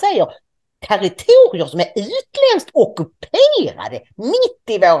 som han säger, territorier som är utländskt ockuperade mitt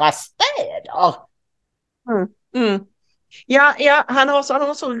i våra städer. Ja, han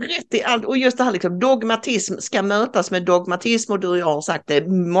har så rätt i allt. Och just det här liksom, dogmatism ska mötas med dogmatism, och du och jag har sagt det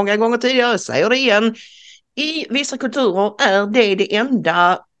många gånger tidigare, jag säger det igen. I vissa kulturer är det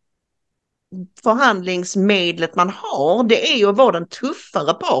enda förhandlingsmedlet man har. Det är ju att vara den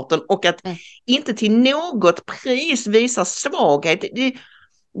tuffare parten och att inte till något pris visa svaghet. Det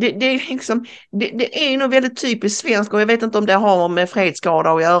är nog väldigt typiskt svenskt, och jag vet inte om det har med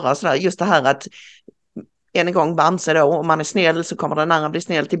fredsskada att göra. Sådär. Just det här att än en gång Bamse då, om man är snäll så kommer den andra bli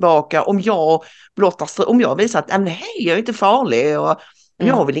snäll tillbaka. Om jag visar att hej, jag är inte farlig och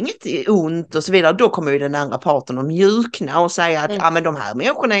jag har väl inget ont och så vidare, då kommer ju den andra parten att mjukna och säga att men de här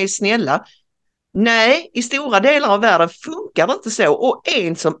människorna är snälla. Nej, i stora delar av världen funkar det inte så, och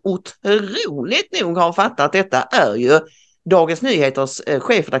en som otroligt nog har fattat detta är ju Dagens Nyheters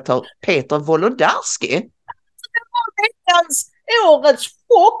chefredaktör Peter Wolodarski. Det var årets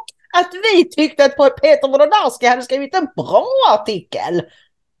chock att vi tyckte att Peter Wolodarski hade skrivit en bra artikel.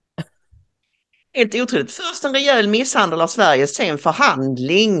 Helt otroligt. Först en rejäl misshandel av Sverige, sen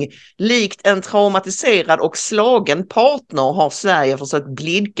förhandling. Likt en traumatiserad och slagen partner har Sverige försökt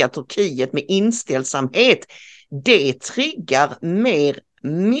blidka Turkiet med inställsamhet. Det triggar mer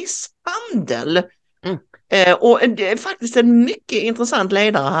misshandel. Och det är faktiskt en mycket intressant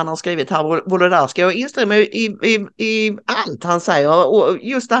ledare han har skrivit här, Wolodarski. Jag instämmer i allt han säger, och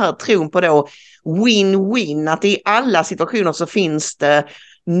just det här tron på då win-win, att i alla situationer så finns det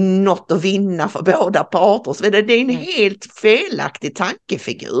något att vinna för båda parter. Så det är en helt felaktig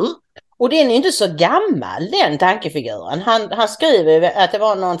tankefigur. Och den är ju inte så gammal, den tankefiguren. Han skriver att det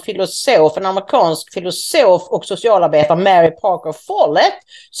var någon filosof, en amerikansk filosof och socialarbetare, Mary Parker Follett,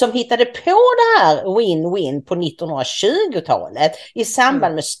 som hittade på det här win-win på 1920-talet i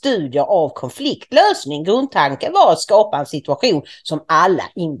samband med studier av konfliktlösning. Grundtanken var att skapa en situation som alla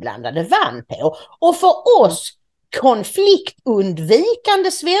inblandade vann på. Och för oss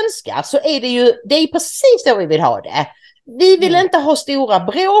konfliktundvikande svenskar så är det är precis så vi vill ha det. Vi vill inte ha stora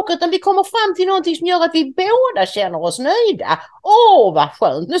bråk, utan vi kommer fram till någonting som gör att vi båda känner oss nöjda. Åh, vad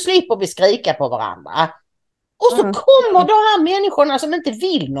skönt, nu slipper vi skrika på varandra. Och så kommer de här människorna som inte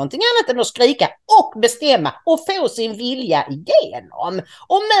vill någonting annat än att skrika och bestämma och få sin vilja igenom.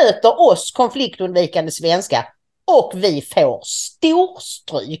 Och möter oss konfliktundvikande svenskar och vi får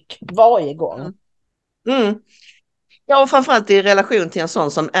storstryk varje gång. Ja, och framförallt i relation till en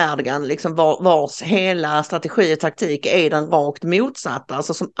sån som Erdogan, liksom vars hela strategi och taktik är den rakt motsatta,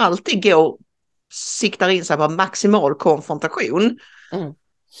 alltså som alltid siktar in sig på maximal konfrontation.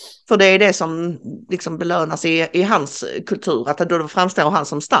 För det är det som liksom belönas i hans kultur, att då framstår han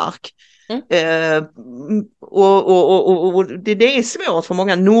som stark. Och det är svårt för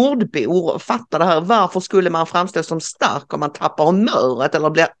många nordbor att fatta det här. Varför skulle man framstå som stark om man tappar humöret eller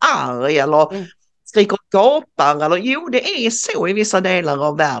blir arg eller skriker och gapar? Eller, jo, det är så i vissa delar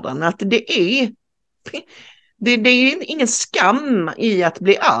av världen att det är ingen skam i att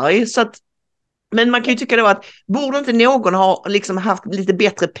bli arg. Så att, men man kan ju tycka då att borde inte någon ha liksom haft lite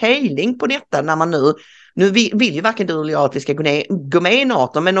bättre pejling på detta när man nu vill ju varken du eller jag att vi ska gå med i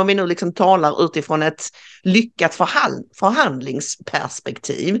NATO, men om vi nu liksom talar utifrån ett lyckat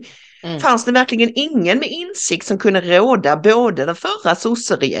förhandlingsperspektiv, fanns det verkligen ingen med insikt som kunde råda både den förra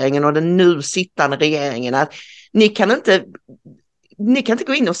sosseregeringen och den nu sittande regeringen att ni kan inte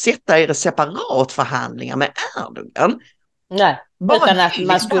gå in och sätta er i separat förhandlingar med Erdogan? Nej, utan att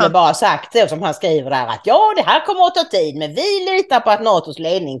man skulle bara sagt det som han skriver där, att ja, det här kommer att ta tid, men vi litar på att NATOs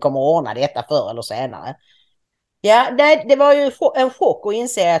ledning kommer att ordna detta förr eller senare. Ja, det var ju en chock att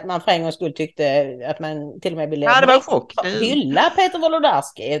inse att man för en gång skulle tyckte att man till och med ville hylla Peter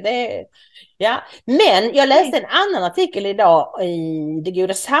Wolodarski. Ja. Men jag läste en annan artikel idag i Det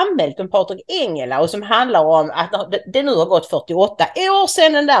goda samhället om Patrik Engela och som handlar om att det nu har gått 48 år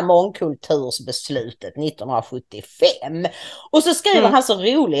sedan den där mångkultursbeslutet 1975. Och så skriver han så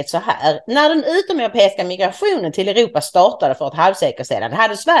roligt så här: när den utomeuropeiska migrationen till Europa startade för ett halvsekel sedan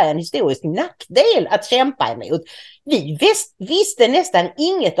hade Sverige en historisk nackdel att kämpa emot. Vi visste nästan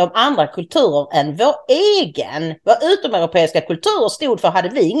inget om andra kulturer än vår egen. Vad utomeuropeiska kulturer stod för hade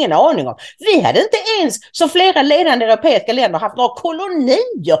vi ingen aning om. Vi hade inte ens, som flera ledande europeiska länder, haft några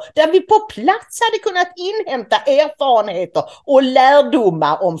kolonier där vi på plats hade kunnat inhämta erfarenheter och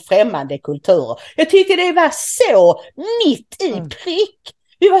lärdomar om främmande kulturer. Jag tycker det var så mitt i prick.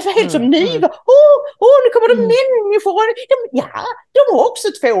 Vi var så helt som nya. Nu kommer det människor. De har också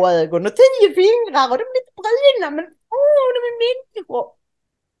 2 ögon och 10 fingrar och de är lite bruna, men de är människor.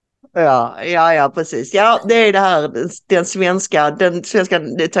 Ja, precis. Ja, det är det här, den svenska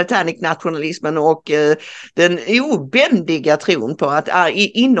Titanic-nationalismen och den obändiga tron på att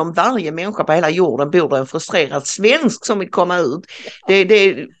inom varje människa på hela jorden bor det en frustrerad svensk som vill komma ut.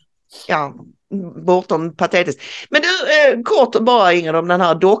 Ja, bortom patetiskt. Men du, kort bara Ingrid om den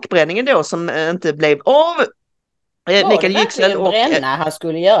här dockbränningen då som inte blev av. Mikael Yüksel och bränna han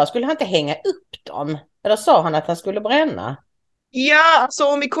skulle göra. Skulle han inte hänga upp dem? Eller sa han att han skulle bränna? Ja, alltså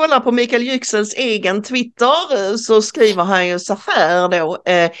om vi kollar på Mikael Yüksels egen Twitter så skriver han ju så här då,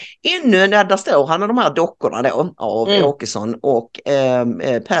 ännu där står han och de här dockorna då av Åkesson och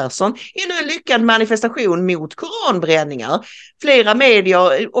Persson, ännu en lyckad manifestation mot koranbränningar. Flera medier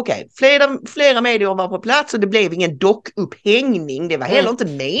var på plats och det blev ingen dockupphängning, det var heller inte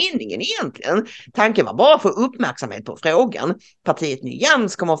meningen egentligen. Tanken var bara att få uppmärksamhet på frågan. Partiet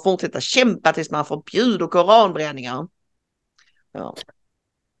Nyans kommer att fortsätta kämpa tills man förbjuder koranbränningar. Ja,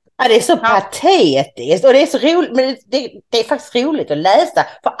 det är så patetiskt och det är så roligt, men det är faktiskt roligt att läsa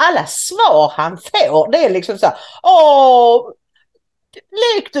för alla svar han får, det är liksom så: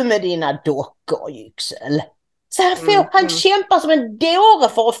 lek du med dina dockor, Yüksel. Så han kämpar som en dåre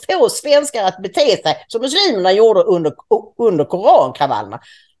för att få svenskar att bete sig som muslimerna gjorde under korankravallerna.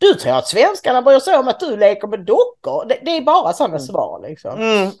 Du tror att svenskarna börjar säga om att du leker med dockor? Det är bara sådana svar liksom.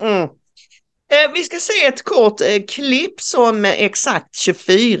 Vi ska se ett kort klipp som Exakt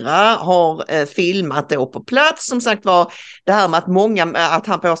 24 har filmat då på plats. Som sagt var det här med att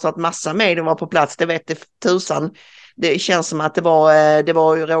han påstår att massa medier var på plats, det vet det tusan. det känns som att det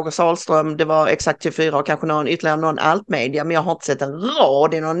var ju Roger Sahlström, det var Exakt 24 och kanske ytterligare någon altmedia, men jag har inte sett en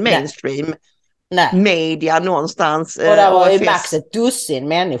rad i någon mainstream media någonstans. Och där var ju max ett dussin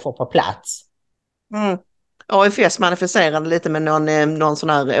människor på plats. AFS manifesterade lite med någon sån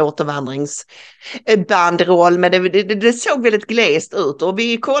här återvandringsbandroll, men det såg väldigt glest ut, och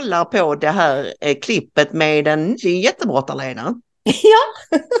vi kollar på det här klippet med den jättebrottarledaren. Ja.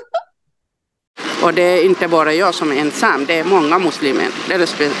 Och det är inte bara jag som är ensam, det är många muslimer. Det är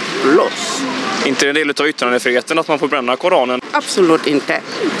respektlöst. Inte en del av yttrandefriheten att man får bränna Koranen? Absolut inte.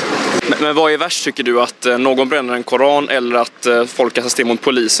 Men vad är värst, tycker du? Att någon bränner en koran eller att folk kastar sten mot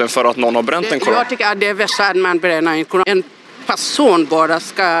polisen för att någon har bränt en koran? Jag tycker att det är värst att man bränner en koran. En person bara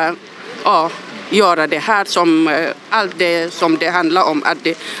ska göra det här som allt det som det handlar om. Att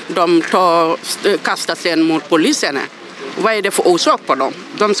de kastar sten mot polisen. Vad är det för orsak på dem?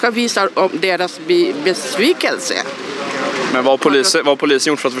 De ska visa om deras besvikelse. Men vad har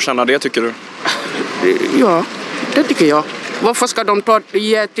polisen gjort för att förtjäna det, tycker du? Ja, det tycker jag. Varför ska de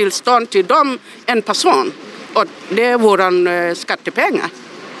ge tillstånd till dem en person? Och det är våran skattepengar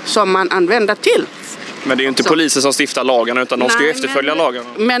som man använder till. Men det är ju inte polisen som stiftar lagarna, utan de ska ju efterfölja lagarna.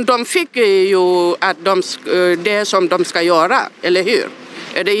 Men de fick ju att det som de ska göra, eller hur?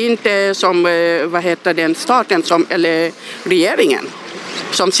 Det är inte som den staten eller regeringen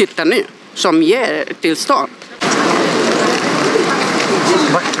som sitter nu som ger tillstånd.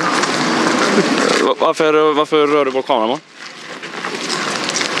 Varför rör du vår kamera?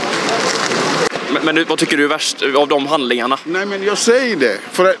 Men vad tycker du är värst av de handlingarna? Nej, men jag säger det.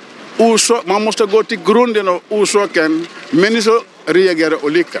 För att man måste gå till grunden av orsaken. Människor reagerar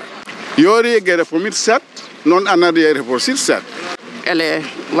olika. Jag reagerar på mitt sätt, någon annan reagerar på sitt sätt. Eller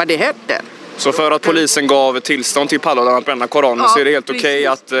vad det heter. Så för att polisen gav tillstånd till Paludan att bränna Koranen, så är det helt okej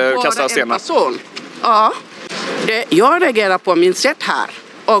att kasta stenar? Ja, jag reagerar på min sätt här.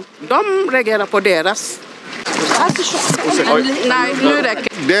 Och de reagerar på deras. Nej, nu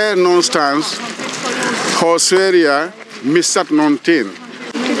räcker det. Där någonstans har Sverige missat någonting.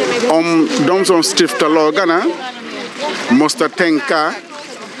 Om de som stiftar lagarna måste tänka,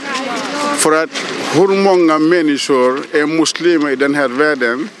 för att hur många människor är muslimer i den här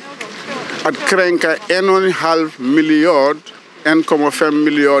världen, att kränka 1,5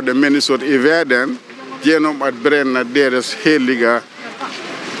 miljarder människor i världen genom att bränna deras heliga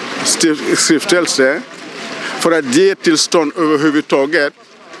stiftelse för att ge tillstånd överhuvudtaget,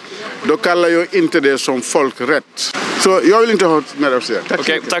 då kallar jag inte det som folkrätt. Så jag vill inte ha mer att säga.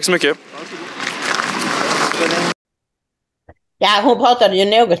 Okej, tack så mycket. Ja, hon pratade ju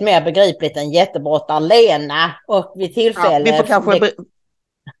något mer begripligt än jättebrottar Lena, och vid tillfälle... Ja, vi får kanske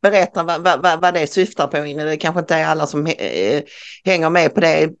berätta vad det syftar på. Det kanske inte är alla som hänger med på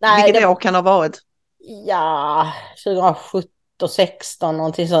det. Nej, vilket år kan det ha varit? Ja, 2017. 16,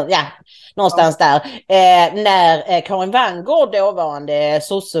 någonting sånt, ja, någonstans där. När Karin Vangård, dåvarande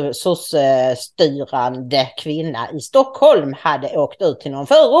soc-styrande kvinna i Stockholm, hade åkt ut till någon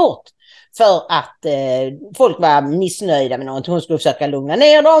förort för att folk var missnöjda med någonting. Hon skulle försöka lugna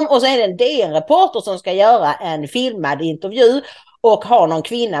ner dem, och så är det en DN-reporter som ska göra en filmad intervju och har någon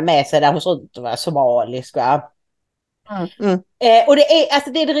kvinna med sig där hon ser ut att vara somalisk. Och det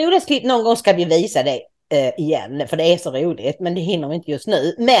är det roligaste klipp. Någon gång ska vi visa det igen, för det är så roligt, men det hinner vi inte just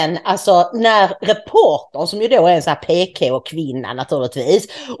nu. Men alltså när reportern, som ju då är en sån här PK och kvinna naturligtvis,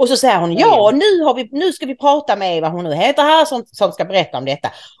 och så säger hon, nu ska vi prata med vad hon nu heter här som ska berätta om detta.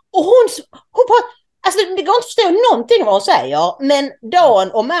 Och hon alltså det går inte att förstå någonting vad hon säger, men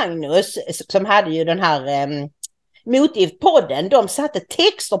Dan och Magnus som hade ju den här Motgiftpodden, de satte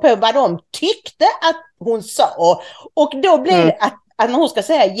texter på vad de tyckte att hon sa, och då blev det att när hon ska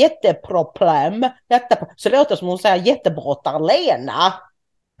säga jätteproblem, så låter det som hon säger jättebrottar Lena.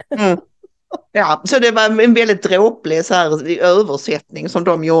 Ja, så det var en väldigt dråplig så här översättning som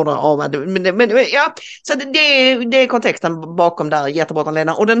de gjorde av men ja, så det är kontexten bakom där, jättebrottar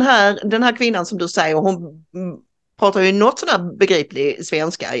Lena. Och den här kvinnan som du säger, hon pratar ju något sådär begriplig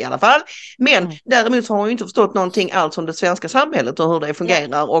svenska i alla fall. Men däremot så har hon ju inte förstått någonting alls om det svenska samhället och hur det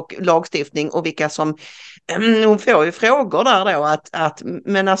fungerar och lagstiftning och vilka som... Hon får ju frågor där då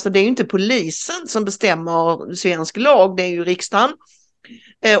men alltså det är ju inte polisen som bestämmer svensk lag, det är ju riksdagen.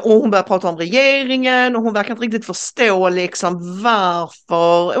 Och hon börjar prata om regeringen och hon verkar inte riktigt förstå liksom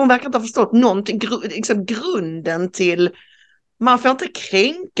varför. Hon verkar inte ha förstått någonting, liksom grunden till... Man får inte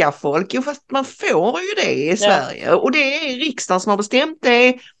kränka folk, jo fast man får ju det i Sverige. Och det är riksdagen som har bestämt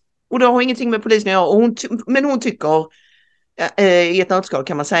det och det har ingenting med polisen att göra. Men hon tycker i ett nötskal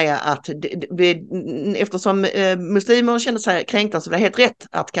kan man säga att eftersom muslimer känner sig kränkta så är det helt rätt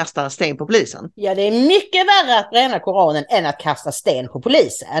att kasta sten på polisen. Ja, det är mycket värre att bränna Koranen än att kasta sten på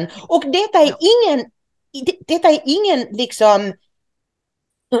polisen. Och detta är ingen liksom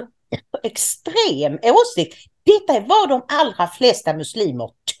extrem åsikt. Detta är vad de allra flesta muslimer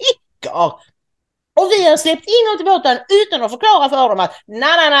tycker. Och vi har släppt in dem till båten utan att förklara för dem att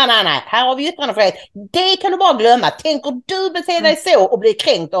nej, här har vi yttrandefrihet. Det kan du bara glömma. Tänker du bete dig så och bli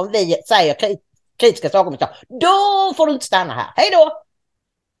kränkt om vi säger kritiska saker, då får du inte stanna här. Hej då!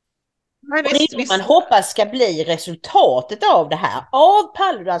 Nej, visst. Man hoppas ska bli resultatet av det här. Av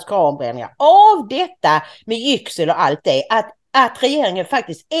Paludans koranbränningar. Av detta med gyxel och allt det. Att regeringen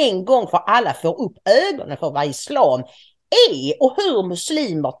faktiskt en gång för alla får upp ögonen för vad islam är och hur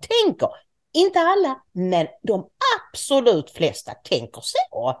muslimer tänker. Inte alla, men de absolut flesta tänker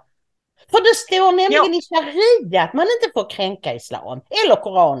så. För det står nämligen i sharia att man inte får kränka islam, eller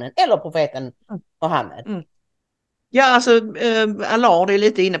Koranen, eller profeten Muhammed. Ja, alltså Allard är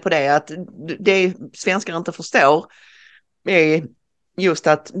lite inne på det, att det svenskar inte förstår är just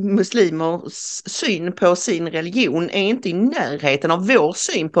att muslimers syn på sin religion är inte i närheten av vår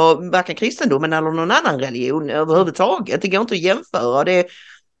syn på varken kristendomen eller någon annan religion överhuvudtaget. Det går inte att jämföra. Det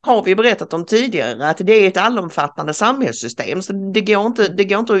har vi berättat om tidigare, att det är ett allomfattande samhällssystem, så det går inte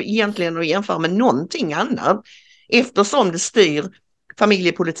egentligen att jämföra med någonting annat, eftersom det styr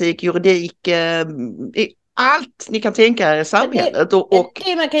familjepolitik, juridik, allt ni kan tänka er i samhället.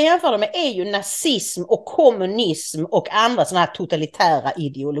 Det man kan jämföra med är ju nazism och kommunism och andra sådana här totalitära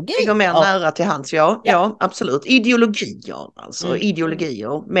ideologier. Det går mer nära till hands, ja absolut. Ideologier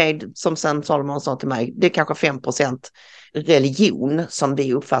med, som sen Salomon sa till mig, det är kanske 5% religion som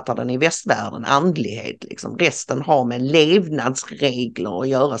vi uppfattar den i västvärlden, andlighet liksom. Resten har med levnadsregler att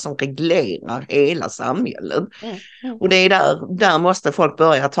göra som reglerar hela samhället. Och det är där måste folk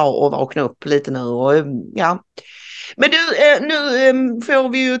börja ta och vakna upp lite nu och Men du, nu får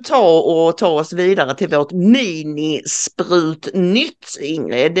vi ju ta oss vidare till vårt minisprutnytt,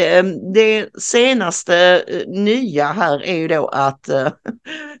 Ingrid. Det senaste nya här är ju då att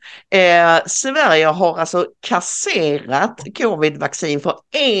Sverige har alltså kasserat covid-vaccin för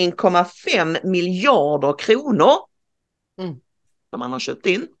 1,5 miljarder kronor som man har köpt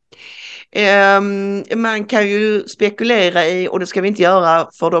in. Man kan ju spekulera i, och det ska vi inte göra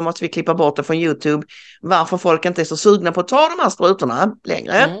för då måste vi klippa bort det från YouTube, varför folk inte är så sugna på att ta de här sprutorna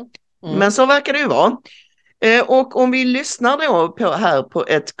längre. Men så verkar det ju vara. Och om vi lyssnar då på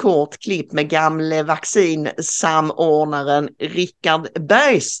ett kort klipp med gamle vaccinsamordnaren Richard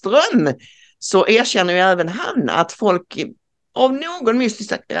Bergström, så erkänner ju även han att folk av någon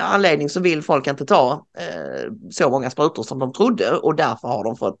mystisk anledning så vill folk inte ta så många sprutor som de trodde, och därför har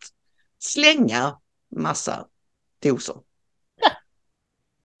de fått slänga massa doser.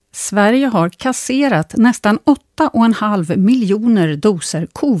 Sverige har kasserat nästan 8,5 miljoner doser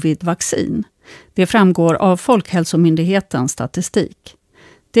covid-vaccin. Det framgår av Folkhälsomyndighetens statistik.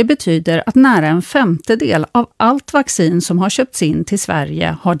 Det betyder att nära en femtedel av allt vaccin som har köpts in till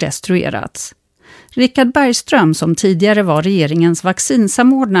Sverige har destruerats. Richard Bergström, som tidigare var regeringens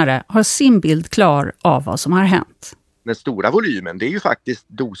vaccinsamordnare, har sin bild klar av vad som har hänt. Den stora volymen, det är ju faktiskt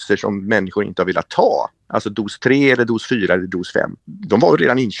doser som människor inte har velat ta. Alltså dos 3 eller dos 4 eller dos 5. De var ju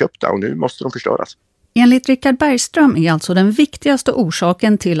redan inköpta och nu måste de förstöras. Enligt Richard Bergström är alltså den viktigaste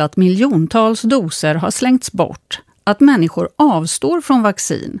orsaken till att miljontals doser har slängts bort att människor avstår från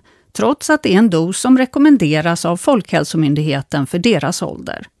vaccin, trots att det är en dos som rekommenderas av Folkhälsomyndigheten för deras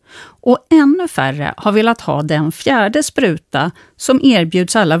ålder. Och ännu färre har velat ha den fjärde spruta som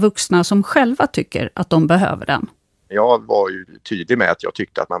erbjuds alla vuxna som själva tycker att de behöver den. Jag var ju tydlig med att jag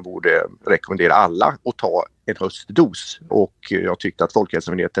tyckte att man borde rekommendera alla att ta en höstdos, och jag tyckte att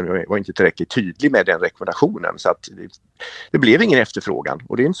Folkhälsomyndigheten var inte tillräckligt tydlig med den rekommendationen, så att det blev ingen efterfrågan,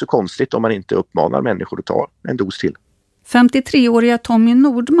 och det är inte så konstigt om man inte uppmanar människor att ta en dos till. 53-åriga Tommy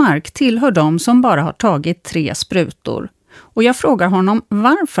Nordmark tillhör de som bara har tagit 3 sprutor. Och jag frågar honom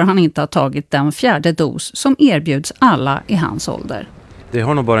varför han inte har tagit den fjärde dos som erbjuds alla i hans ålder. Det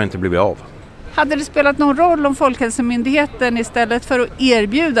har nog bara inte blivit av. Hade det spelat någon roll om Folkhälsomyndigheten istället för att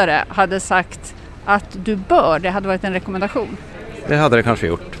erbjuda det hade sagt att du bör, det hade varit en rekommendation? Det hade det kanske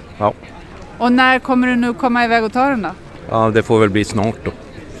gjort, ja. Och när kommer du nu komma iväg och ta den då? Ja, det får väl bli snart då.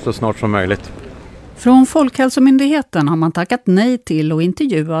 Så snart som möjligt. Från Folkhälsomyndigheten har man tackat nej till att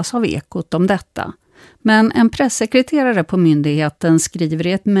intervjuas av Ekot om detta. Men en pressekreterare på myndigheten skriver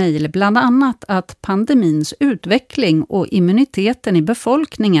i ett mejl bland annat att pandemins utveckling och immuniteten i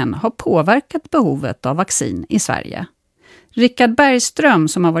befolkningen har påverkat behovet av vaccin i Sverige. Rickard Bergström,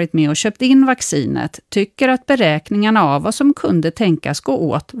 som har varit med och köpt in vaccinet, tycker att beräkningarna av vad som kunde tänkas gå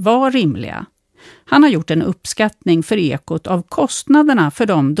åt var rimliga. Han har gjort en uppskattning för Ekot av kostnaderna för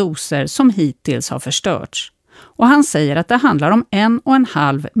de doser som hittills har förstörts. Och han säger att det handlar om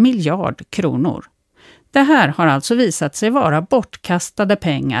 1,5 miljard kronor. Det här har alltså visat sig vara bortkastade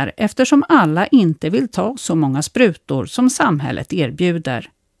pengar eftersom alla inte vill ta så många sprutor som samhället erbjuder.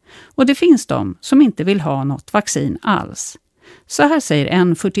 Och det finns de som inte vill ha något vaccin alls. Så här säger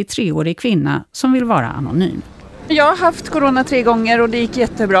en 43-årig kvinna som vill vara anonym. Jag har haft corona 3 gånger och det gick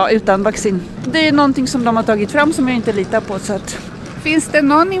jättebra utan vaccin. Det är någonting som de har tagit fram som jag inte litar på. Så att... Finns det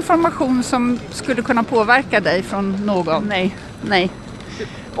någon information som skulle kunna påverka dig från någon? Nej.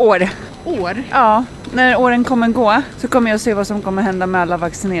 År? Ja, när åren kommer gå så kommer jag se vad som kommer hända med alla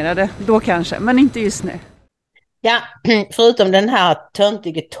vaccinerade. Då kanske, men inte just nu. Ja, förutom den här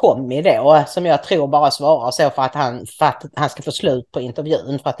töntige Tommy då, som jag tror bara svarar så för att han ska få slut på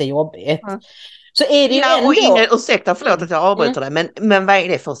intervjun för att det är jobbigt. Så är det ju ändå... Ursäkta, förlåt att jag avbryter det, men vad är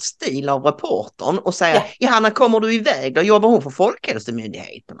det för stil av reportern och säga, Johanna, kommer du iväg? Då jobbar hon för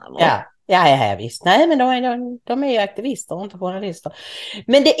Folkhälsomyndigheten eller? Ja, visst. Nej, men de är ju aktivister och inte journalister.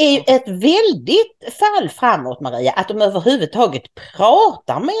 Men det är ju ett väldigt fall framåt, Maria, att de överhuvudtaget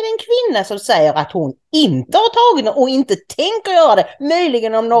pratar med en kvinna som säger att hon inte har tagit och inte tänker göra det.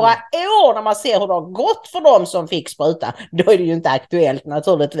 Möjligen om några år när man ser hur det har gått för dem som fick spruta. Då är det ju inte aktuellt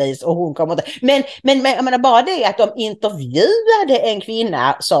naturligtvis och hon kommer inte. Men jag menar bara det att de intervjuade en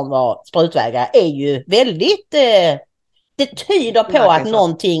kvinna som var sprutvägrare är ju väldigt... Det tyder på att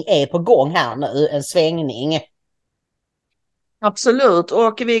någonting är på gång här nu, en svängning. Absolut,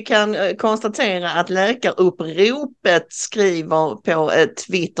 och vi kan konstatera att läkaruppropet skriver på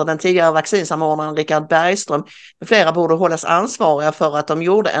Twitter, den tidigare vaccinsamordnaren Rickard Bergström, flera borde hållas ansvariga för att de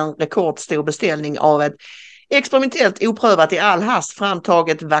gjorde en rekordstor beställning av ett experimentellt oprövat i all hast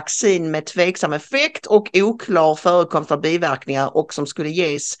framtaget vaccin med tveksam effekt och oklar förekomst av biverkningar och som skulle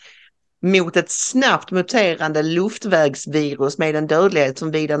ges mot ett snabbt muterande luftvägsvirus med en dödlighet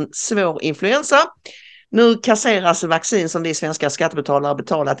som vid en svår influensa. Nu kasseras vaccin som vi svenska skattebetalare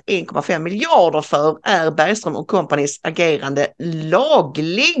betalat 1,5 miljarder för. Är Bergström och kompanys agerande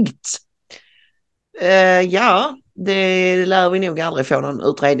lagligt? Ja, det lär vi nog aldrig få någon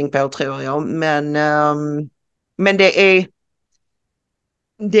utredning på, tror jag. Men det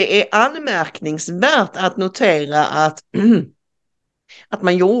är anmärkningsvärt att notera att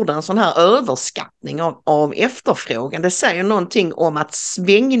man gjorde en sån här överskattning av efterfrågan. Det säger någonting om att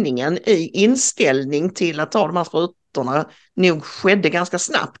svängningen i inställning till att ta de här sprutorna nog skedde ganska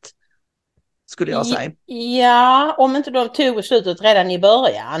snabbt, skulle jag säga. Ja, om inte de tog beslutet redan i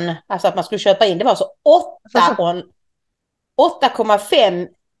början. Alltså att man skulle köpa in, det var så 8,5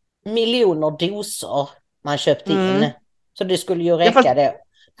 miljoner doser man köpte in. Så det skulle ju räcka det.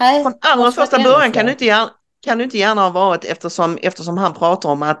 Nej, från allra första början kan du inte gärna ha varit eftersom han pratar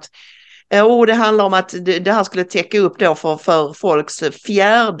om att det handlar om att det här skulle täcka upp då för folks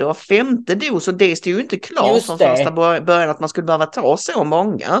 4:e och 5:e dos och det stod ju inte klart från första början att man skulle behöva ta så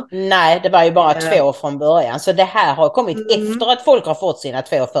många. Nej, det var ju bara 2 från början. Så det här har kommit efter att folk har fått sina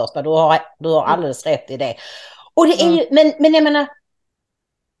 2 första. Du har alldeles rätt i det. Och det är ju, men jag menar,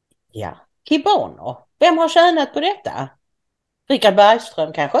 Kibano, vem har tjänat på detta? Rickard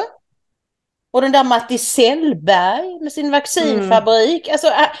Bergström kanske? Och den där Matti Sellberg med sin vaccinfabrik. Alltså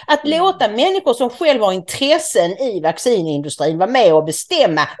att låta människor som själva har intressen i vaccinindustrin vara med och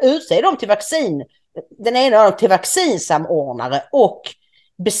bestämma, utse dem till den ena av dem till vaccinsamordnare och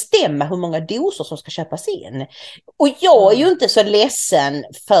bestämma hur många doser som ska köpas in. Och jag är ju inte så ledsen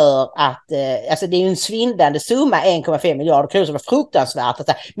för att, alltså det är ju en svindlande summa, 1,5 miljarder kronor som är fruktansvärt.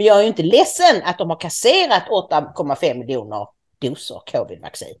 Men jag är ju inte ledsen att de har kasserat 8,5 miljoner doser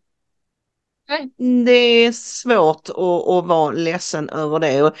covid-vaccin. Det är svårt att vara ledsen över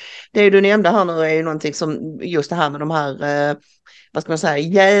det. Och det du nämnde här nu är ju någonting som just det här med de här vad ska man säga,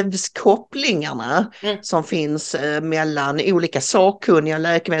 jävskopplingarna som finns mellan olika sakkunniga,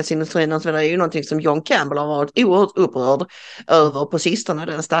 läkemedelsindustrin och så vidare. Det är ju någonting som John Campbell har varit oerhört upprörd över på sistone.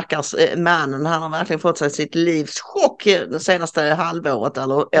 Den stackars mannen, han har verkligen fått sig sitt livs chock det senaste halvåret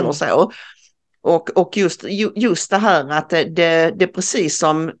eller så. Och just det här att det precis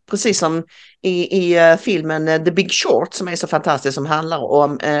som i filmen The Big Short som är så fantastisk, som handlar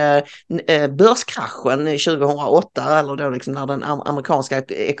om börskraschen 2008 eller då liksom när den amerikanska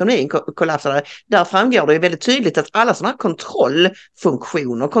ekonomin kollapsade. Där framgår det ju väldigt tydligt att alla sådana här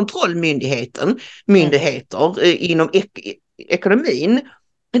kontrollfunktioner, kontrollmyndigheter inom ekonomin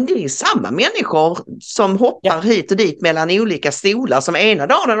Men det är samma människor som hoppar hit och dit mellan olika stolar, som ena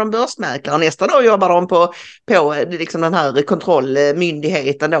dagen är de börsmäklare, nästa dag jobbar de på liksom den här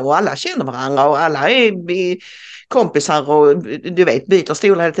kontrollmyndigheten då, och alla känner varandra och alla är kompisar och du vet, byter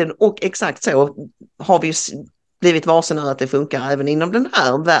stolar hela tiden, och exakt så har vi blivit varse nu att det funkar även inom den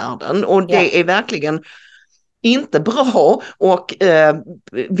här världen, och det är verkligen inte bra, och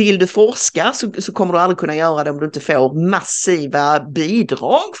vill du forska så kommer du aldrig kunna göra det om du inte får massiva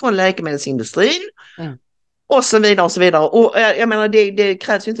bidrag från läkemedelsindustrin och så vidare och så vidare. Och jag menar, det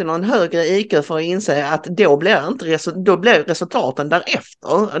krävs ju inte någon högre IQ för att inse att då blir resultaten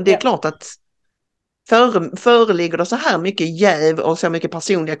därefter. Det är klart att föreligger det så här mycket jäv och så mycket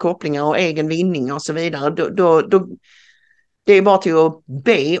personliga kopplingar och egen vinning och så vidare, då det är bara till att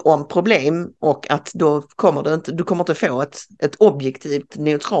be om problem, och att då kommer du kommer inte få ett objektivt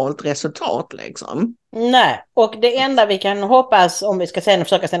neutralt resultat liksom. Nej, och det enda vi kan hoppas, om vi ska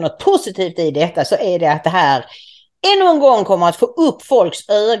försöka se något positivt i detta, så är det att det här ännu en gång kommer att få upp folks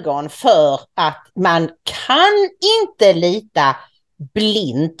ögon för att man kan inte lita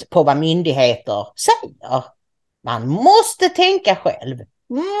blint på vad myndigheter säger. Man måste tänka själv.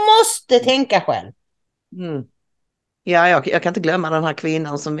 Ja, jag kan inte glömma den här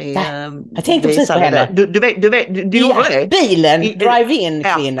kvinnan som vi jag tänkte precis på henne. Du gjorde det? Bilen, drive-in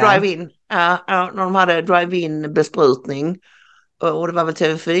kvinnan. Ja, drive-in. När de hade drive-in besprutning. Och det var väl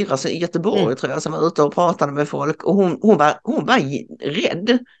TV4 i Göteborg tror jag, som var ute och pratade med folk. Och hon var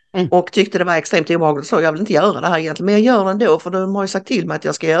rädd. Och tyckte det var extremt obehagligt. Så jag vill inte göra det här egentligen, men jag gör det ändå, för de har ju sagt till mig att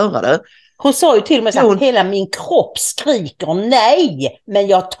jag ska göra det. Hon sa ju till och med att hela min kropp skriker nej, men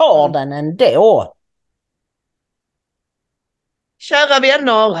jag tar den ändå. Kära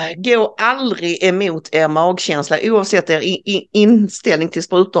vänner, gå aldrig emot er magkänsla, oavsett er inställning till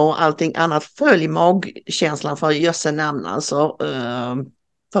sprutor och allting annat. Följ magkänslan för jösse namn, alltså,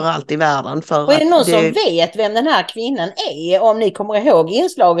 för allt i världen. Och är det någon som vet vem den här kvinnan är, om ni kommer ihåg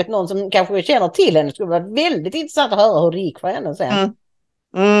inslaget, någon som kanske känner till henne, skulle vara väldigt intressant att höra hur det gick för henne sen.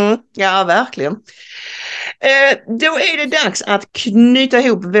 Ja, verkligen. Då är det dags att knyta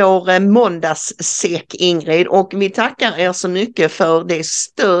ihop vår måndagssäck, Ingrid, och vi tackar er så mycket för det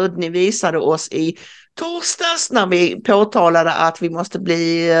stöd ni visade oss i torsdags när vi påtalade att vi måste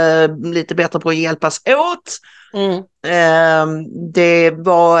bli lite bättre på att hjälpas åt. Det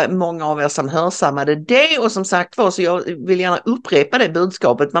var många av er som hörsammade det, och som sagt var, så jag vill gärna upprepa det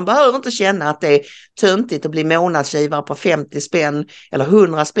budskapet. Man behöver inte känna att det är töntigt att bli månadsgivare på 50 spänn eller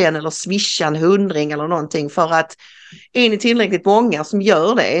 100 spänn eller swisha en 100 eller någonting, för att är ni tillräckligt många som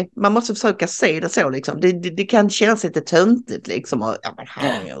gör det, man måste försöka se det så liksom. Det kan kännas lite töntigt liksom. Och,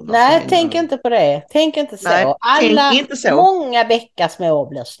 nej, tänk inte på det. Tänk inte så. Nej, alla inte så. Många bäckar små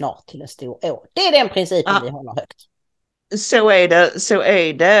blir snart till en stor å. Det är den principen vi håller högt. Så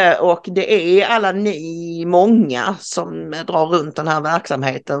är det, och det är alla ni många som drar runt den här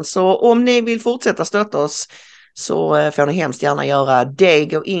verksamheten. Så om ni vill fortsätta stötta oss så får ni hemskt gärna göra det.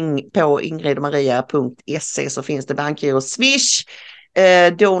 Gå in på ingridmaria.se, så finns det bankgiro, Swish,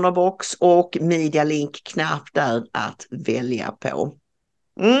 donorbox och medialink-knapp där att välja på.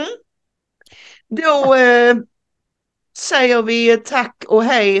 Då säger vi tack och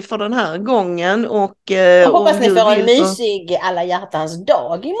hej för den här gången, och jag hoppas ni får en mysig alla hjärtans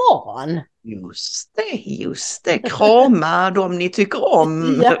dag imorgon. Just det. Krama dem ni tycker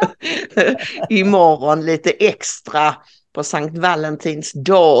om imorgon lite extra på Sankt Valentins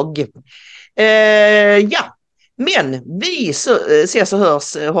dag. Men vi ses och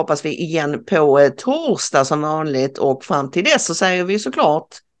hörs, hoppas vi, igen på torsdag som vanligt, och fram till dess så säger vi såklart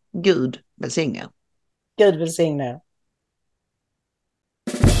Gud välsigne. Gud välsigne.